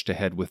pushed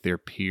ahead with their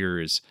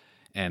peers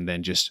and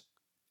then just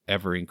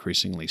ever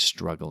increasingly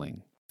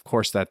struggling. of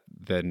course, that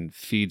then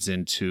feeds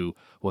into,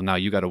 well, now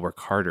you got to work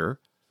harder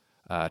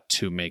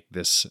to make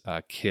this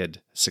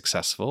kid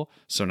successful.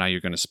 So now you're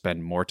going to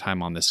spend more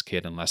time on this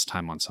kid and less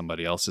time on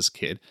somebody else's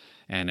kid.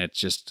 And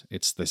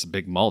it's this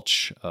big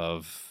mulch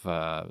of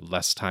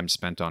less time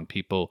spent on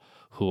people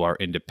who are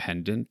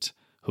independent,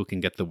 who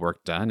can get the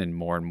work done, and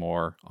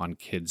more on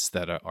kids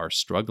that are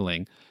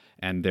struggling.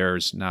 And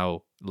there's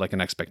now like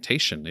an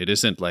expectation. It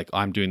isn't like,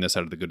 I'm doing this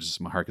out of the goodness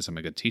of my heart because I'm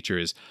a good teacher.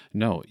 Is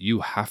no, you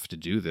have to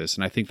do this.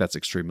 And I think that's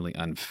extremely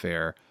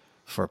unfair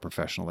for a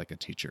professional like a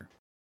teacher.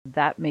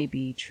 That may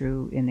be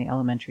true in the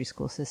elementary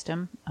school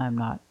system. I'm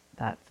not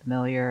that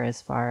familiar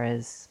as far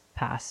as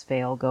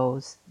pass-fail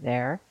goes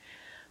there.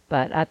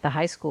 But at the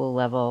high school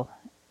level,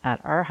 at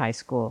our high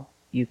school,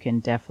 you can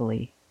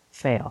definitely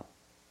fail.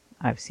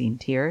 I've seen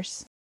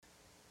tears.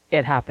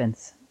 It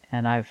happens.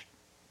 And I've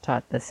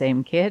taught the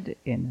same kid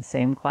in the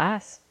same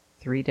class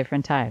 3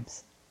 different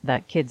times.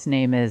 That kid's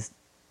name is...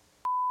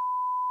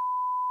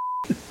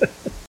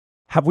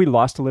 Have we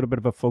lost a little bit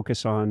of a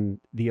focus on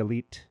the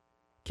elite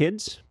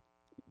kids?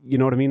 You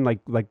know what I mean? Like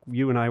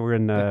you and I were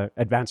in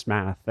advanced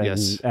math and,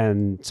 yes,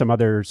 and some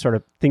other sort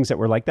of things that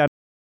were like that.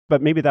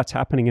 But maybe that's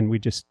happening and we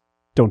just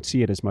don't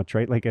see it as much,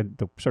 right? Like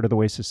the sort of the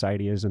way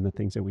society is and the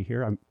things that we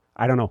hear.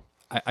 I don't know.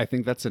 I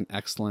think that's an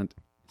excellent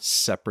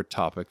separate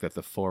topic that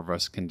the 4 of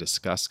us can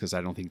discuss, because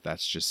I don't think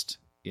that's just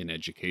in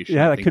education.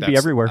 Yeah, that could be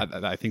everywhere.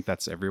 I think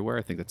that's everywhere.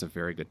 I think that's a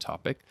very good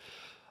topic.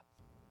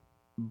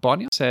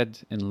 Bonnie said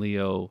in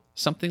Leo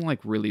something like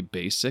really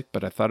basic,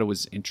 but I thought it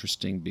was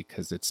interesting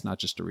because it's not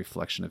just a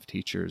reflection of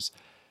teachers.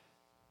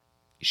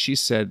 She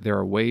said there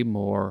are way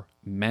more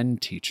men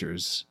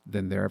teachers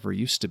than there ever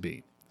used to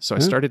be. So I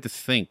started to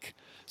think,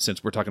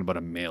 since we're talking about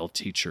a male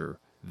teacher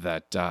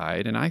that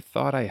died, and I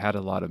thought I had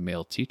a lot of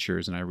male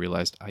teachers, and I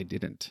realized I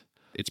didn't.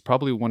 It's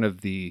probably one of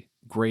the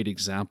great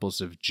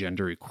examples of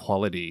gender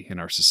equality in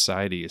our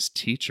society as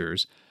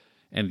teachers.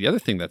 And the other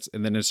thing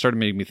and then it started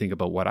making me think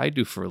about what I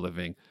do for a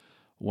living.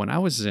 When I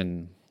was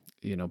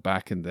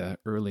back in the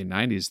early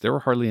 90s, there were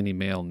hardly any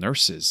male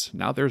nurses.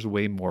 Now there's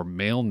way more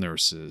male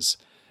nurses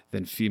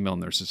than female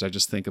nurses. I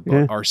just think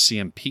about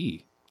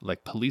RCMP,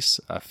 like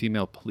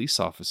female police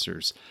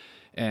officers.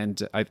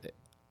 And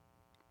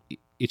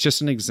it's just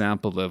an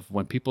example of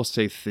when people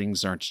say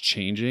things aren't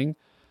changing,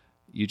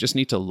 you just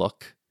need to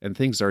look, and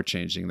things are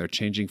changing. They're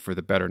changing for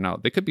the better. Now,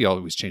 they could be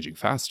always changing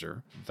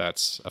faster.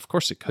 Of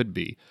course it could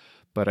be.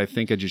 But I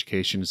think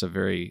education is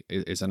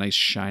a nice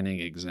shining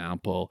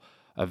example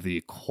of the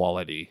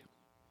equality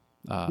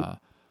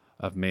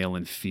of male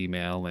and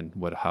female, and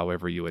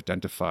however you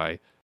identify.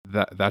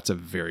 That's a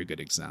very good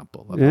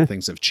example of how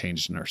things have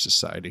changed in our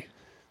society.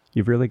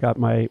 You've really got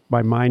my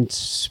mind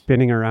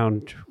spinning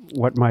around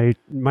what my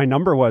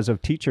number was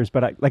of teachers,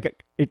 but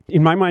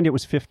in my mind it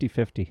was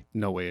 50-50.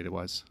 No way it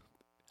was.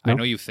 No? I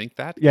know you think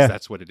that, because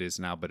that's what it is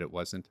now, but it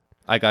wasn't.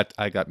 I got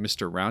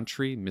Mr.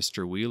 Roundtree,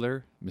 Mr.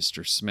 Wheeler,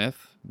 Mr.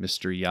 Smith,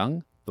 Mr.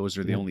 Young. Those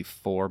are the only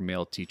 4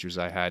 male teachers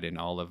I had in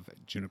all of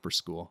Juniper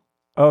School.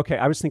 Okay,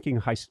 I was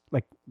thinking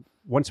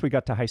once we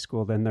got to high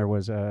school, then there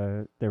was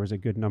a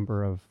good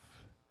number of.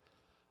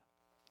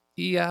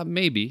 Yeah,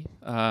 maybe.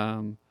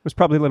 It was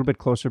probably a little bit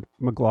closer.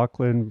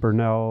 McLaughlin,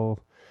 Burnell,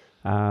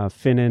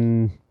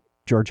 Finnan,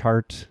 George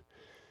Hart.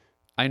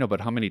 I know,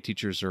 but how many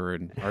teachers are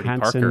in Artie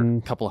Hansen, Parker?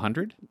 A couple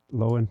hundred?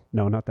 Lowen?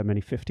 No, not that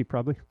many. 50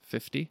 probably.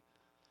 50?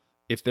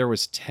 If there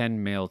was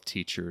 10 male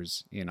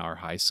teachers in our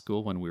high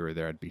school when we were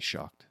there, I'd be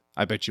shocked.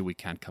 I bet you we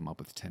can't come up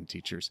with 10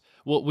 teachers.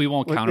 Well, we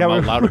won't count them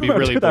out loud. It would be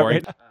really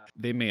boring. Right?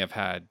 They may have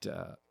had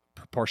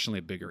proportionally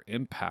bigger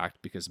impact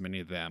because many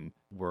of them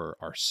were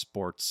our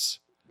sports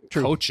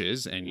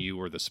coaches, and you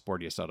were the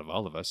sportiest out of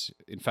all of us.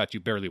 In fact, you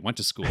barely went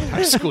to school in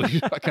high school.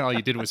 All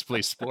you did was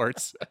play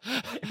sports.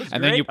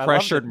 And then you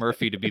pressured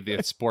Murphy to be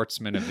the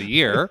sportsman of the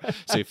year,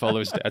 so he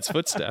follows Dad's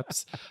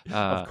footsteps.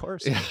 Of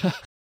course.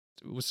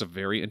 It was a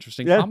very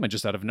interesting comment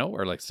just out of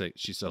nowhere.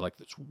 She said,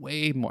 it's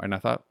way more. And I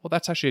thought, well,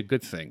 that's actually a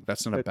good thing.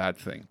 That's not a bad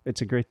thing.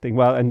 It's a great thing.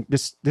 Well, and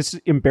this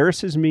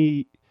embarrasses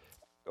me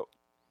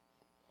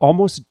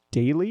almost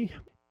daily.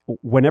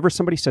 Whenever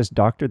somebody says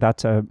doctor,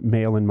 that's a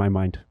male in my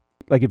mind.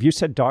 Like if you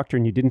said doctor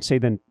and you didn't say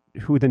then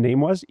who the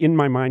name was, in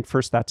my mind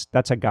first,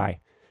 that's a guy.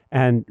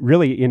 And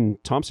really in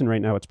Thompson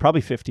right now, it's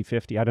probably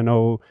 50-50. I don't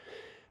know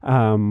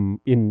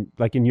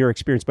in your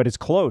experience, but it's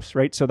close,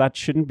 right? So that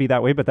shouldn't be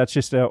that way, but that's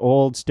just an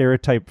old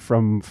stereotype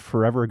from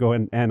forever ago.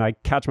 And I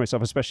catch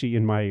myself, especially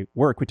in my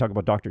work, we talk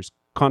about doctors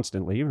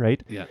constantly,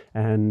 right? Yeah.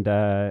 And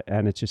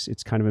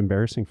it's kind of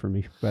embarrassing for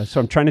me. So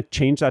I'm trying to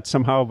change that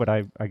somehow, but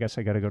I guess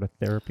I got to go to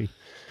therapy.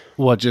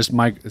 Well,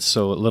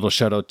 so a little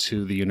shout out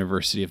to the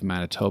University of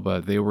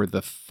Manitoba. They were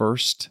the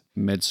first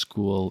med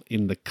school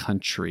in the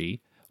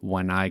country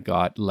when I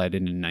got let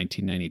in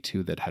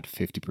 1992 that had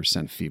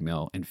 50%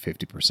 female and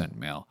 50%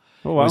 male.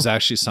 Oh, wow. It was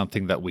actually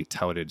something that we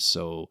touted.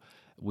 So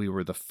we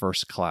were the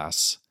first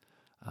class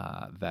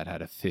that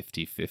had a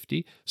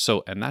 50-50.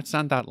 So, and that's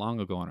not that long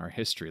ago in our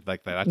history. Not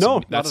at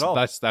all.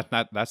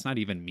 That's not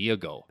even me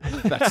ago.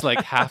 That's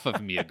like half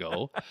of me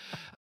ago.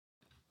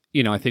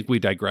 I think we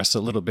digress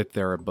a little bit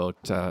there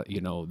about,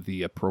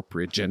 the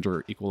appropriate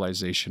gender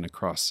equalization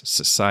across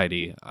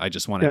society. I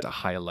just wanted to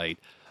highlight,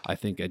 I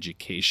think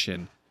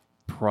education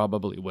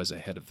probably was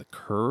ahead of the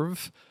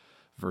curve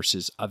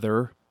versus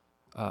other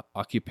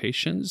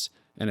occupations.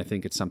 And I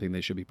think it's something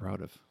they should be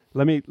proud of.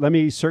 Let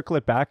me circle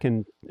it back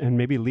and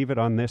maybe leave it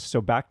on this.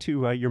 So back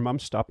to your mom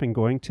stopping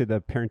going to the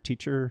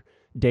parent-teacher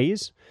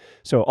days.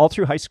 So all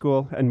through high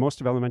school and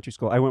most of elementary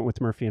school, I went with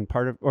Murphy and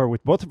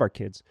with both of our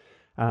kids.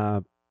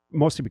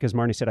 Mostly because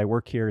Marnie said, I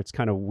work here. It's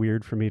kind of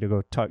weird for me to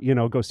go talk,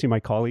 go see my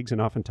colleagues. And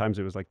oftentimes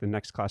it was like the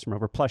next classroom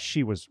over. Plus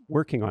she was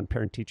working on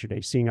parent-teacher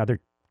day, seeing other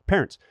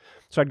parents.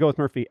 So I'd go with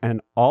Murphy,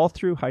 and all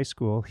through high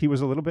school, he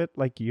was a little bit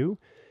like you.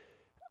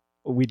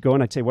 We'd go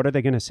and I'd say, what are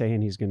they going to say?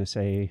 And he's going to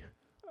say,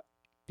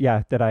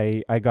 yeah, that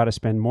I got to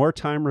spend more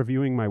time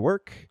reviewing my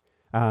work.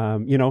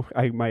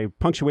 My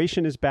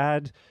punctuation is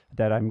bad,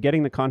 that I'm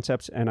getting the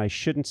concepts, and I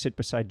shouldn't sit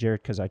beside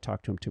Jared because I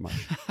talk to him too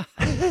much.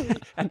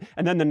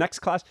 and then the next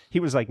class, he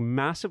was like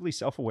massively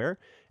self-aware,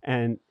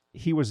 and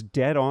he was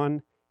dead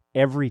on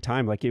every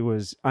time. Like it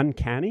was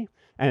uncanny,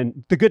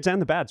 and the goods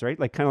and the bads, right?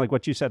 Like kind of like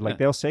what you said, like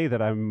they'll say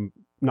that I'm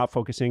not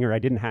focusing or I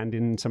didn't hand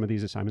in some of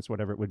these assignments,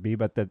 whatever it would be,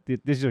 but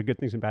these are good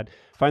things and bad.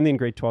 Finally in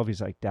grade 12,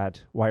 he's like, Dad,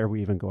 why are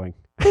we even going?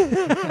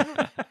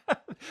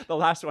 The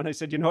last one, I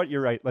said, you know what,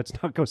 you're right. Let's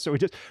not go. So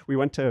we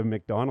went to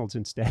McDonald's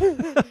instead of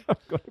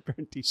going to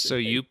parent-teacher. So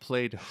you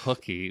played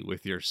hooky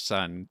with your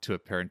son to a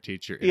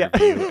parent-teacher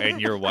interview, and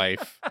your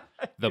wife,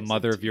 the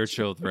mother of your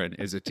children,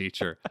 is a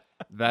teacher.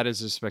 That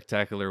is a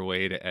spectacular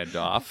way to end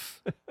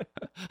off.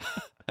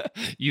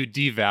 You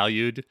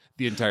devalued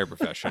the entire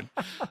profession.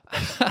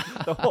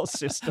 The whole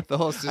system. The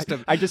whole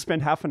system. I just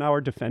spent half an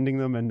hour defending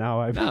them, and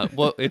now I've... No,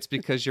 well, it's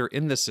because you're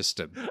in the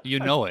system. You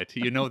know it.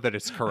 You know that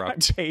it's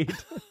corrupt. I'm paid.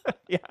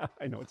 Yeah,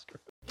 I know it's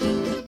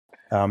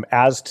corrupt.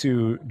 As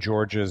to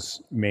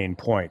George's main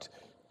point,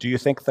 do you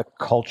think the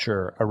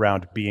culture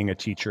around being a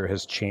teacher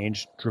has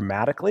changed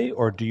dramatically,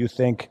 or do you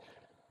think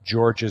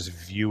George's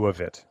view of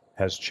it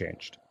has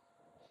changed?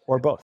 Or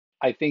both?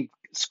 I think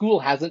school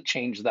hasn't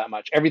changed that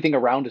much. Everything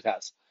around it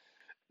has.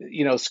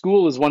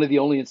 School is one of the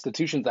only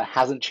institutions that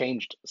hasn't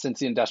changed since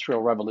the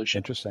Industrial Revolution.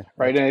 Interesting.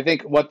 Right. And I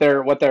think what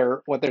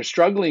they're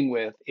struggling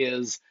with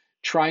is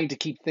trying to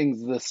keep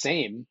things the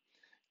same.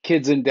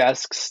 Kids and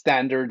desks,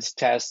 standards,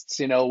 tests,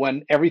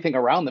 when everything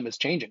around them is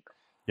changing.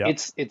 Yep.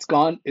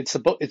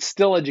 It's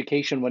still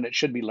education when it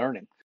should be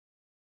learning.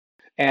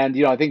 And,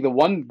 I think the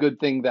one good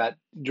thing that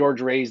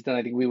George raised, and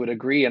I think we would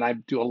agree, and I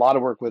do a lot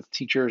of work with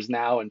teachers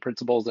now and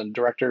principals and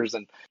directors,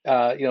 and,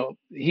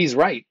 he's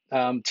right.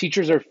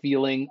 Teachers are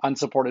feeling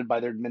unsupported by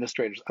their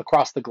administrators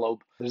across the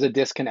globe. There's a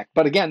disconnect.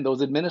 But again,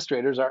 those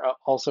administrators are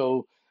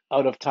also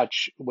out of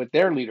touch with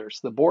their leaders,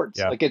 the boards.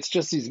 Yeah. Like it's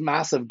just these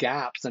massive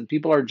gaps, and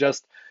people are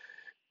just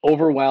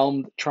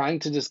overwhelmed trying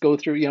to just go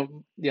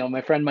through,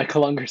 my friend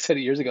Michael Unger said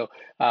it years ago,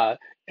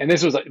 and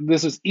this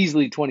was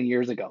easily 20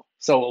 years ago.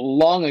 So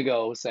long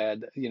ago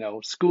said,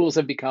 schools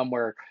have become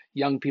where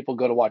young people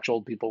go to watch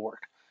old people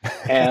work.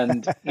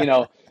 And,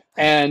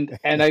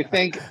 and I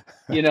think,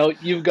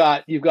 you've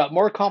got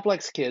more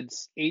complex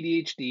kids,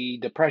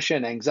 ADHD,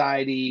 depression,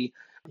 anxiety,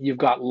 you've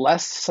got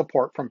less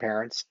support from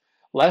parents,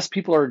 less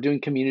people are doing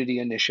community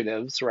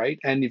initiatives, right?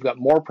 And you've got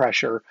more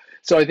pressure.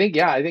 So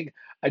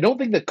I don't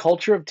think the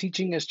culture of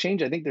teaching has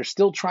changed. I think they're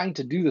still trying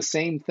to do the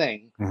same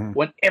thing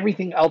when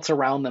everything else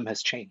around them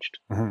has changed,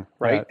 right?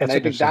 Yeah, and I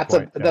think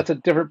that's a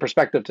different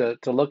perspective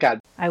to look at.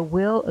 I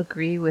will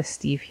agree with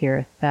Steve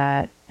here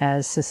that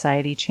as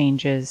society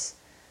changes,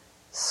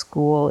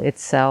 school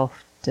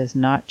itself does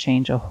not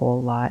change a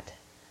whole lot.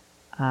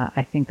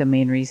 I think the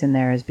main reason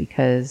there is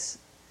because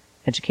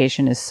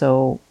education is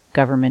so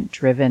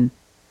government-driven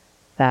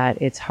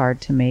that it's hard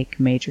to make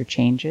major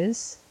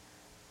changes.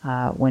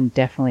 When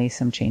definitely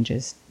some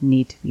changes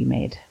need to be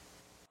made.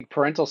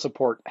 Parental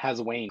support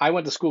has waned. I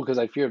went to school because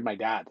I feared my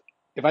dad.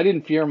 If I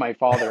didn't fear my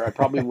father, I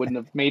probably wouldn't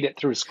have made it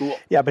through school.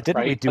 Yeah, but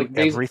didn't we do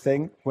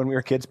everything when we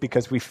were kids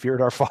because we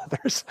feared our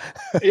fathers?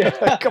 Yeah,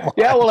 come on.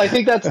 Yeah. Well, I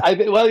think that's.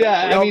 We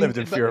all lived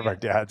in fear of our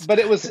dads. But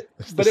it was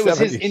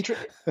his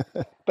interest.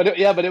 But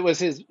it was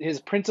his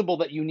principle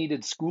that you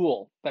needed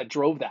school that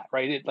drove that,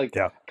 right?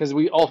 Because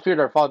we all feared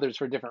our fathers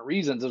for different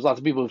reasons. There's lots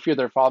of people who fear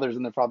their fathers,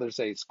 and their fathers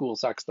say school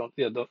sucks. Don't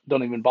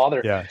even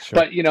bother. Yeah, sure.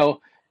 But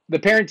the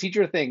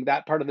parent-teacher thing,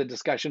 that part of the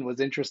discussion was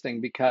interesting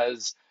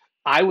because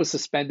I was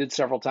suspended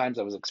several times.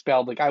 I was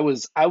expelled. Like I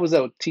was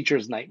a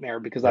teacher's nightmare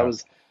because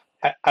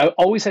I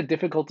always had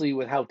difficulty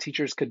with how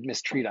teachers could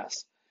mistreat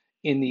us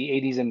in the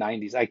 80s and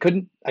 90s. I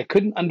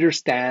couldn't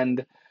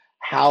understand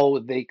how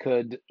they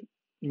could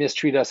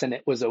mistreat us and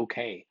it was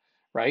okay,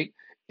 right?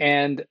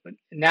 And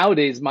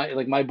nowadays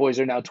my boys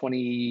are now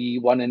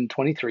 21 and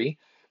 23,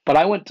 but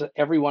I went to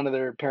every one of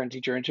their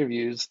parent-teacher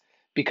interviews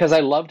because I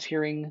loved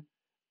hearing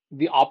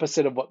the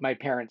opposite of what my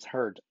parents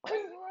heard.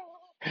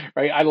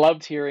 Right? I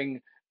loved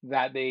hearing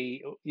that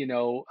they,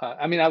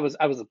 I was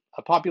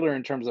a popular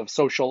in terms of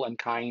social and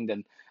kind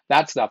and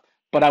that stuff,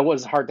 but I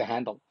was hard to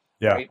handle.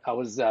 Yeah. Right? I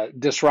was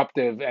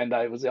disruptive and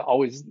I was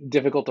always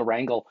difficult to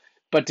wrangle.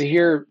 But to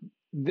hear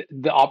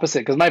the opposite,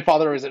 because my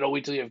father always said, "Oh,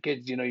 wait till you have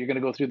kids. You're going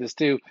to go through this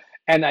too."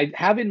 And I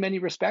have in many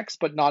respects,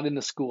 but not in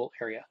the school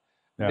area.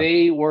 Yeah.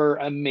 They were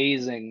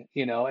amazing,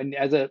 And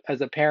as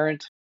a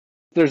parent,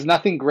 there's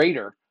nothing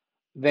greater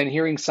than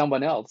hearing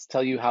someone else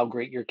tell you how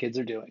great your kids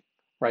are doing,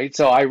 right?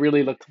 So I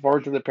really look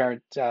forward to the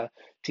parent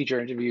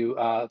teacher interview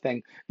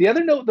thing. The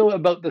other note, though,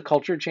 about the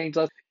culture change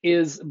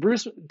is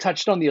Bruce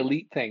touched on the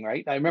elite thing,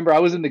 right? I remember I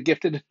was in the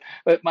gifted,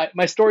 but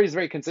my story is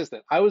very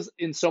consistent. I was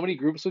in so many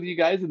groups with you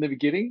guys in the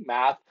beginning,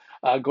 math,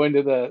 going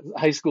to the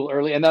high school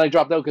early, and then I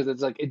dropped out because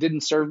it's like it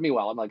didn't serve me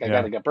well. I'm like, I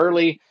got to get up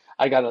early,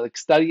 I got to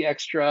study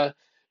extra.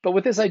 But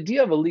with this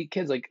idea of elite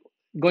kids, like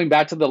going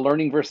back to the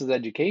learning versus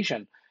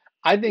education,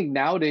 I think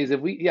nowadays,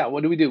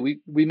 what do?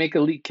 We make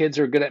elite kids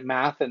who are good at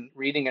math and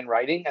reading and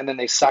writing, and then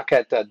they suck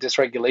at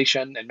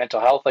dysregulation and mental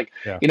health.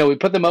 We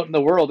put them out in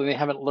the world and they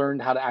haven't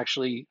learned how to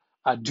actually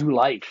do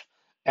life.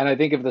 And I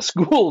think if the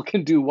school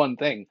can do one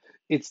thing,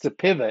 it's to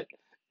pivot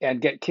and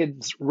get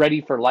kids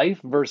ready for life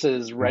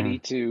versus ready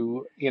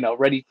to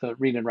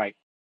read and write.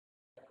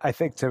 I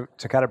think to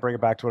kind of bring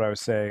it back to what I was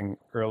saying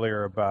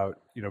earlier about,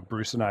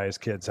 Bruce and I as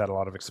kids had a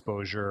lot of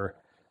exposure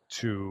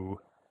to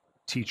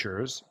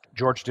teachers.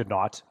 George did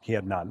not. He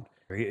had none.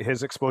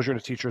 His exposure to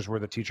teachers were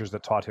the teachers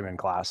that taught him in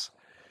class.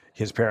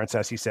 His parents,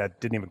 as he said,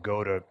 didn't even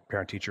go to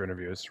parent-teacher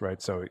interviews,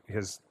 right? So he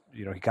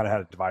kind of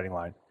had a dividing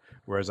line,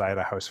 whereas I had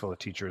a house full of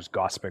teachers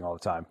gossiping all the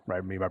time,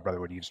 right? Me and my brother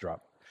would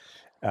eavesdrop.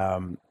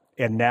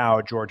 And now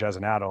George, as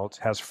an adult,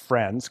 has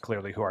friends,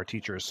 clearly, who are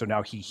teachers. So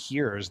now he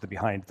hears the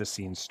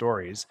behind-the-scenes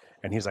stories,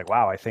 and he's like,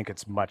 wow, I think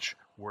it's much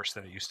worse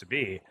than it used to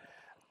be.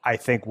 I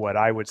think what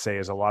I would say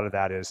is a lot of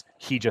that is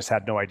he just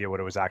had no idea what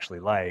it was actually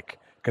like.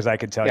 Because I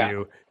can tell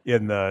you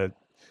in the,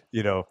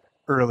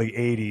 early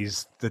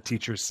 80s, the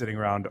teachers sitting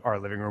around our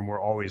living room were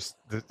always,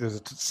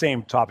 there's the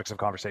same topics of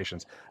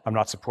conversations. I'm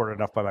not supported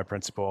enough by my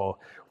principal.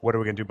 What are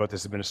we going to do about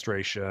this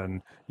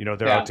administration?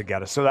 They're out to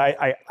get us. So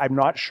I'm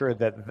not sure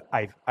that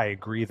I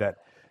agree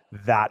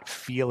that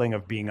feeling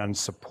of being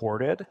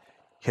unsupported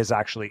has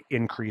actually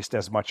increased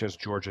as much as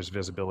George's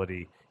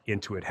visibility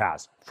into it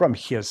has, from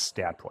his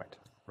standpoint,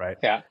 right?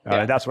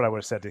 And that's what I would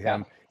have said to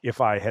him if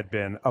I had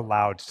been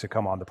allowed to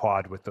come on the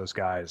pod with those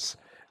guys.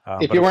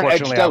 If you weren't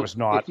edged out, I was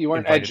not if you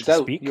weren't edged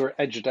out, you were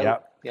edged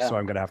out. Yeah. So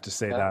I'm going to have to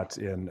say that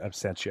in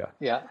absentia.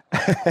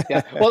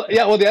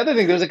 Well, the other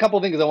thing, there's a couple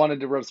of things I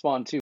wanted to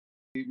respond to.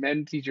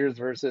 Men teachers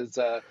versus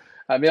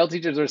male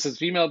teachers versus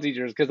female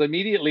teachers, because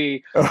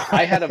immediately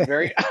I had a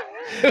very,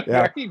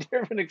 very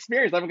different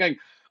experience. I'm going,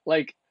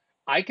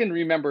 I can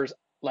remember,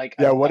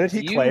 what did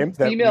he claim?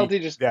 Female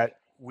teachers that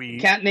we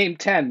can't name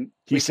 10.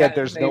 He said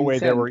there's no way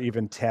 10. There were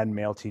even 10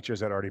 male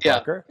teachers at Artie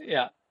Parker.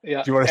 Yeah. Do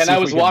you want to see I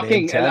was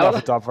walking and off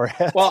the top of our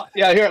heads? Well,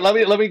 here, let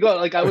me go.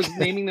 I was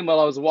naming them while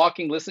I was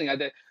walking, listening.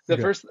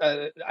 First,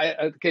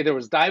 there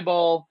was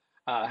Dieball.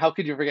 How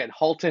could you forget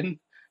Halton?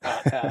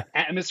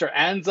 Mr.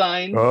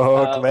 Anzine.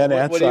 Glenn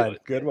Anzine.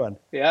 Good one.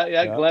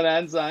 Yeah, Glenn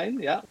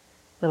Anzine. Yeah.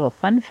 Little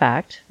fun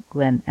fact,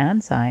 Glenn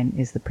Anzine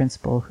is the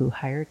principal who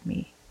hired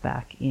me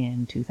back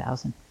in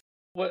 2000.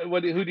 Who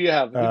do you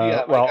have?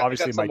 Well,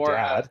 obviously my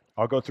dad.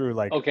 I'll go through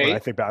when I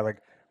think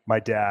back, my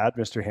dad,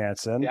 Mr.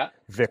 Hansen,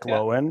 Vic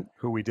Lowen,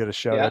 who we did a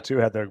shout out to,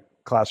 had their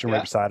classroom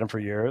right beside him for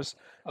years.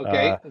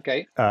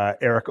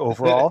 Eric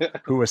Overall,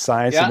 who was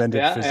science and then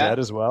did phys ed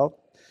as well.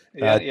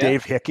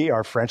 Dave Hickey,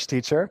 our French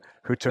teacher,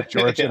 who took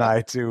George and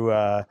I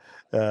to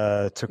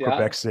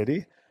Quebec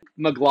City.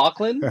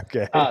 McLaughlin,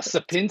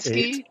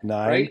 Sapinski, 8,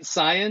 9. Right?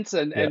 Science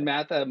and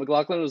math.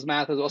 McLaughlin was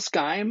math as well.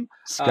 Skyme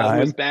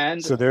was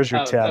band. So there's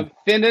your 10.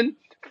 Finnan,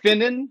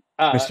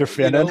 Mr.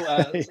 Finnan,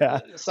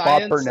 science,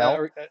 Bob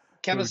Burnell,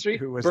 chemistry.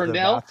 Who was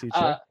Burnell, the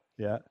math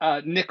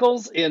teacher.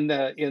 Nichols in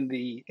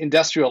the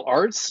industrial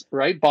arts,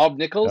 right? Bob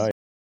Nichols.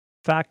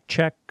 Fact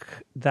check.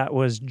 That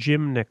was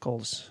Jim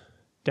Nichols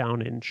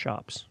down in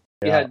shops.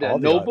 You had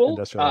Noble.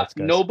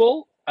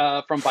 Noble.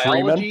 From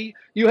biology,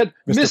 you had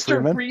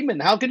Mr.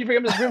 Freeman. How can you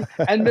forget Mr. Freeman?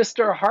 And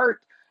Mr.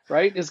 Hart,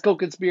 right, is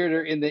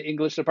co-conspirator in the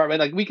English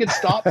department. We could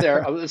stop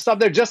there. Stop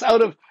there just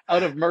out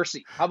of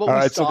mercy. How about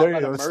let's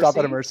stop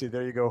out of mercy.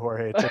 There you go,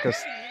 Jorge. It took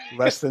us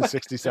less than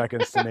 60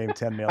 seconds to name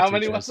 10 male teachers. How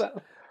many was that?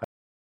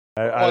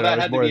 That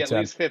had to be at 10.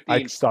 least 15.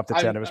 I stopped at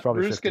 10. It was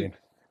probably 15.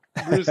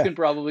 Bruce can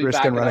probably Bruce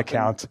back can run it a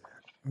count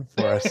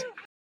for us.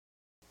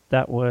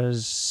 That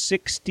was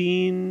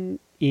 16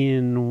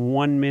 in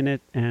 1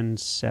 minute and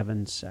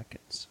 7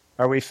 seconds.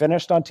 Are we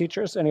finished on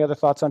teachers? Any other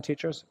thoughts on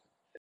teachers?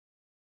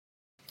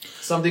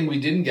 Something we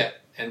didn't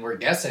get, and we're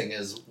guessing,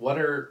 is what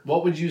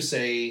would you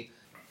say?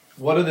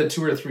 What are the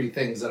 2 or 3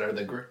 things that are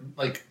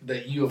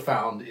that you have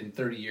found in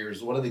 30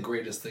 years? What are the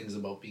greatest things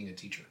about being a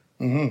teacher?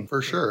 Mm-hmm,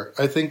 for sure.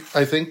 I think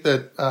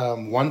that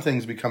one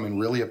thing's becoming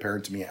really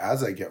apparent to me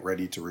as I get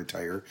ready to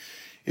retire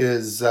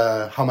is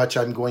how much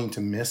I'm going to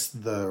miss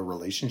the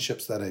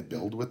relationships that I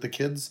build with the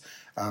kids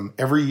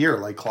every year,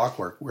 like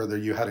clockwork, whether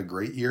you had a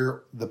great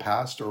year the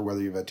past or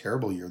whether you have a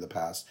terrible year the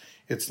past.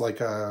 it's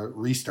like a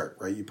restart,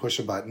 right? You push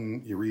a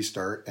button, you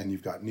restart, and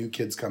you've got new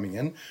kids coming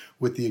in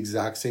with the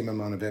exact same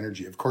amount of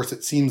energy. Of course,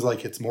 it seems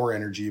like it's more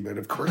energy, but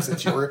of course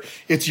it's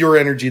your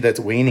energy that's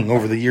waning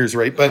over the years,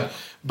 right?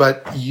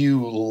 But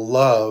you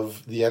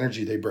love the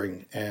energy they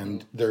bring,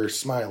 and they're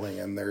smiling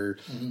and they're,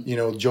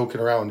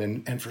 joking around.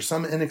 And for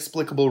some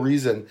inexplicable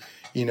reason,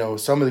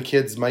 some of the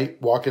kids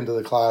might walk into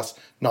the class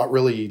not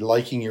really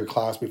liking your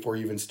class before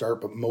you even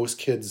start, but most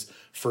kids,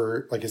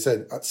 for, like I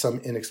said, some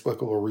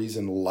inexplicable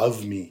reason,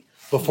 love me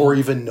before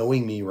even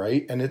knowing me,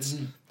 right? And it's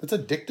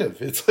addictive.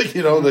 It's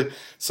like,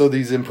 so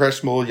these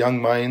impressionable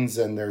young minds,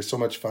 and they're so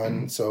much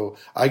fun. So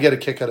I get a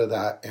kick out of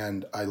that,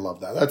 and I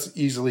love that. That's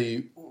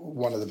easily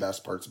one of the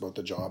best parts about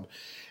the job.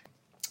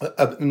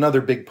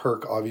 Another big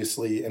perk,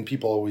 obviously, and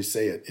people always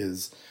say it,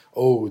 is,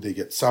 they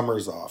get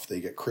summers off,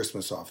 they get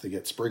Christmas off, they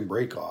get spring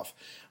break off.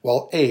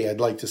 Well, I'd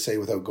like to say,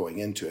 without going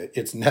into it,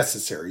 it's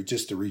necessary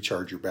just to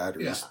recharge your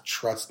batteries. Yeah.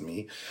 Trust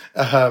me.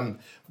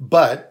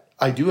 But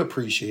I do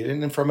appreciate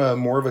it. And from a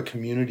more of a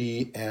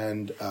community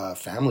and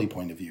family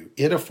point of view,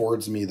 it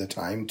affords me the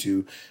time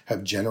to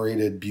have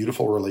generated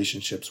beautiful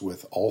relationships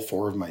with all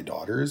 4 of my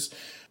daughters.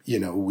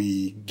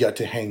 We get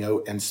to hang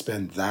out and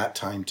spend that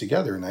time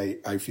together. And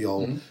I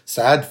feel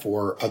sad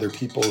for other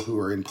people who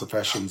are in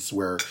professions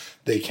where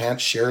they can't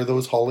share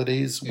those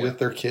holidays with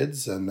their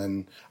kids. And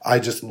then I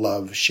just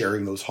love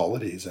sharing those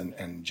holidays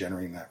and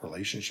generating that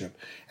relationship.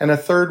 And a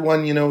third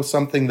one,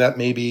 something that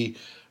maybe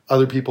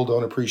other people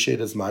don't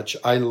appreciate as much,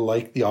 I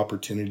like the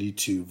opportunity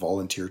to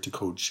volunteer to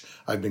coach.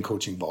 I've been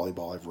coaching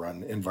volleyball. I've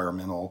run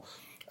environmental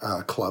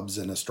clubs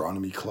and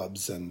astronomy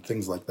clubs and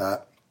things like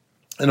that.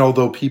 And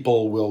although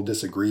people will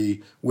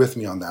disagree with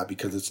me on that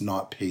because it's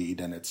not paid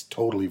and it's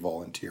totally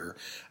volunteer,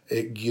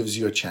 it gives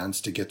you a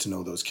chance to get to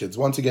know those kids.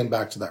 Once again,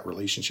 back to that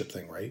relationship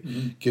thing, right?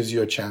 Gives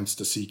you a chance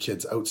to see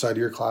kids outside of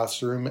your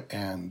classroom.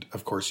 And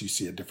of course, you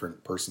see a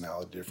different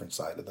personality, different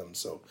side of them.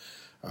 So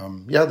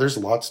there's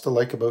lots to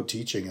like about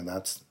teaching, and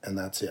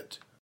that's it.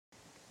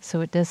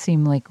 So it does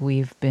seem like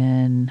we've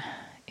been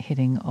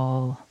hitting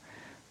all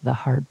the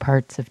hard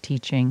parts of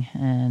teaching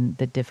and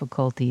the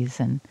difficulties,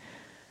 and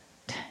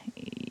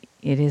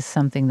it is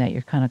something that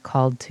you're kind of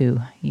called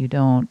to. You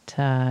don't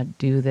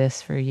do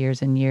this for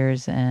years and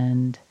years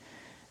and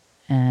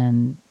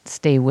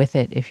stay with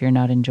it if you're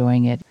not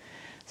enjoying it.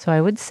 So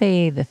I would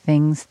say the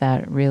things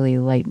that really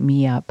light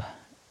me up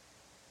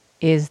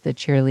is the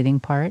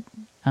cheerleading part.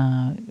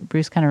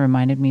 Bruce kind of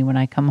reminded me, when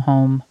I come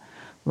home,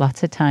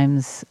 lots of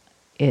times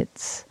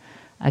it's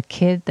a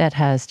kid that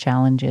has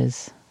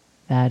challenges,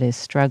 that is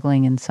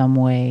struggling in some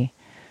way,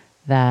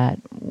 that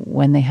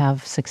when they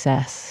have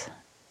success,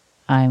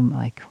 I'm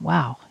like,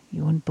 wow,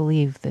 you wouldn't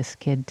believe this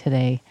kid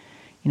today,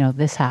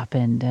 this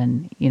happened,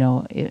 and,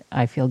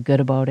 I feel good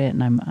about it,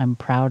 and I'm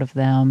proud of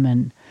them,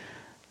 and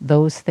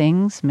those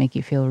things make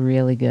you feel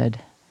really good.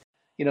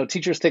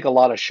 Teachers take a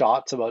lot of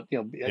shots about,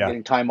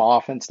 getting time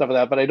off and stuff like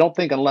that. But I don't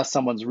think, unless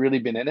someone's really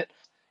been in it,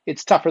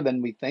 it's tougher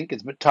than we think.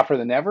 It's been tougher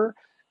than ever.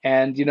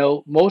 And,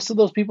 most of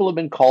those people have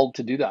been called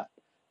to do that.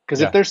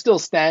 Because if they're still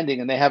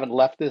standing and they haven't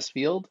left this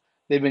field,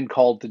 they've been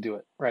called to do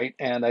it. Right.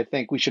 And I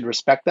think we should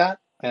respect that,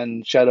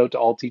 and shout out to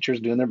all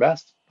teachers doing their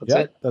best. That's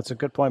it. That's a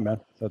good point,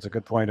 man. That's a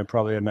good point, and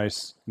probably a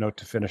nice note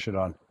to finish it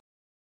on.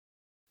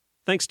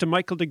 Thanks to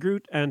Michael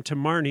Degroot and to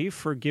Marnie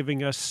for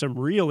giving us some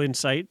real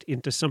insight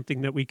into something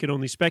that we could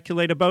only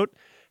speculate about.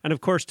 And of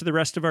course, to the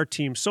rest of our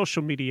team,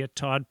 social media,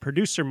 Todd,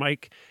 producer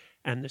Mike,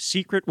 and the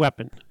secret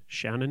weapon,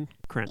 Shannon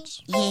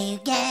Krentz. You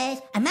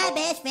guys are my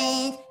best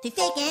friends, through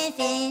thick and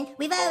thin.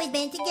 We've always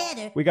been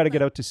together. We got to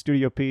get out to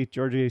Studio P.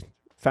 Georgie,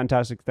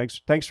 fantastic.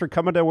 Thanks for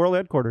coming to World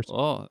Headquarters.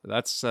 Oh,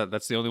 that's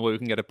the only way we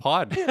can get a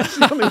pod. That's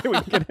the only way we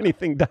can get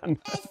anything done.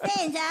 Best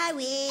friends are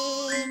we.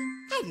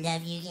 I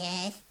love you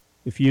guys.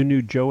 If you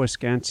knew Joe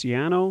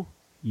Escanciano,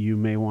 you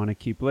may want to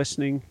keep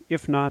listening.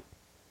 If not,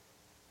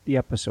 the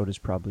episode is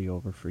probably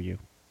over for you.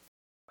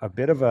 A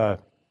bit of a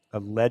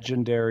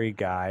legendary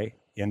guy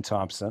in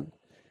Thompson,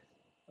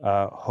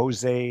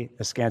 Jose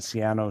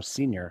Escanciano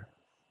Sr.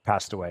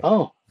 passed away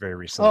very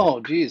recently. Oh,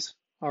 geez.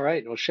 All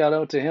right. Well, shout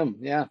out to him.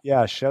 Yeah.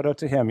 Yeah, shout out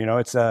to him.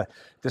 It's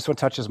this one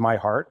touches my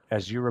heart.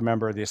 As you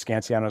remember, the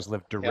Escancianos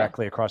lived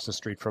directly across the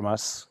street from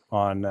us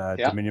on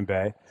Dominion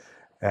Bay,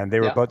 and they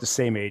were about the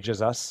same age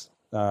as us.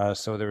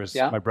 So there was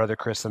my brother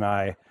Chris and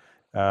I,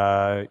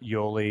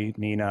 Yoli,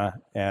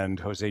 Nina, and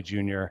Jose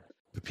Jr.,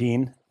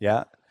 Pepin,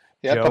 Joe.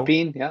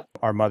 Pepin,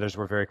 Our mothers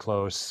were very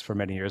close for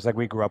many years. Like,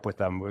 we grew up with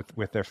them,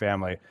 with their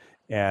family.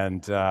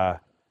 And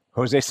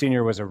Jose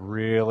Sr. was a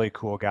really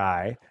cool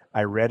guy.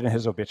 I read in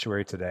his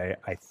obituary today,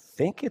 I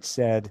think it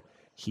said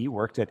he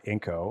worked at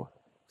Inco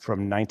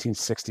from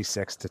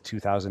 1966 to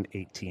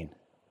 2018.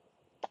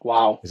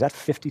 Wow. Is that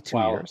 52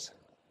 years?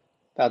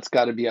 That's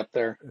got to be up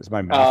there. Is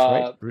my math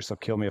right? Bruce will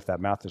kill me if that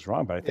math is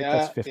wrong, but I think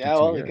that's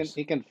 52 years.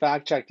 He can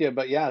fact check you.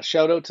 But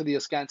shout out to the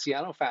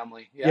Escanciano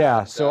family.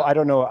 So I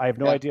don't know. I have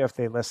no idea if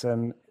they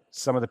listen.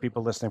 Some of the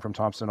people listening from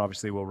Thompson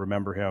obviously will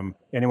remember him.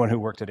 Anyone who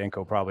worked at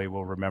Inco probably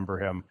will remember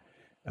him.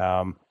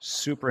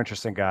 Super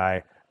interesting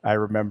guy. I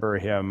remember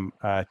him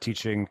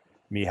teaching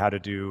me how to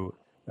do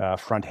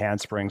front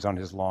handsprings on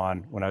his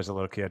lawn when I was a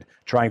little kid,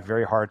 trying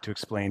very hard to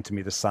explain to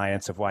me the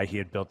science of why he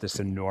had built this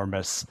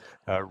enormous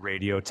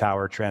radio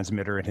tower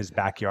transmitter in his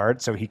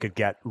backyard so he could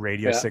get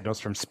radio signals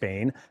from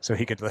Spain so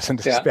he could listen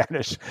to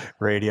Spanish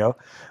radio.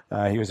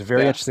 He was a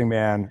very interesting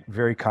man,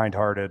 very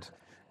kind-hearted.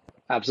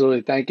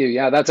 Absolutely. Thank you.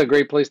 Yeah, that's a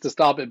great place to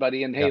stop it,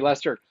 buddy. And hey,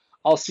 Lester,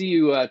 I'll see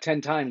you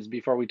 10 times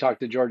before we talk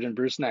to George and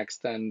Bruce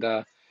next. And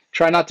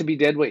try not to be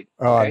dead weight.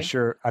 Oh, okay?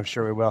 I'm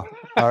sure we will.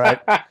 All right.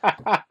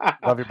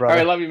 Love you, brother. All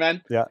right. Love you,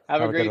 man. Yeah.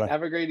 Have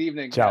a great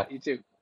evening. Ciao. Yeah, you too.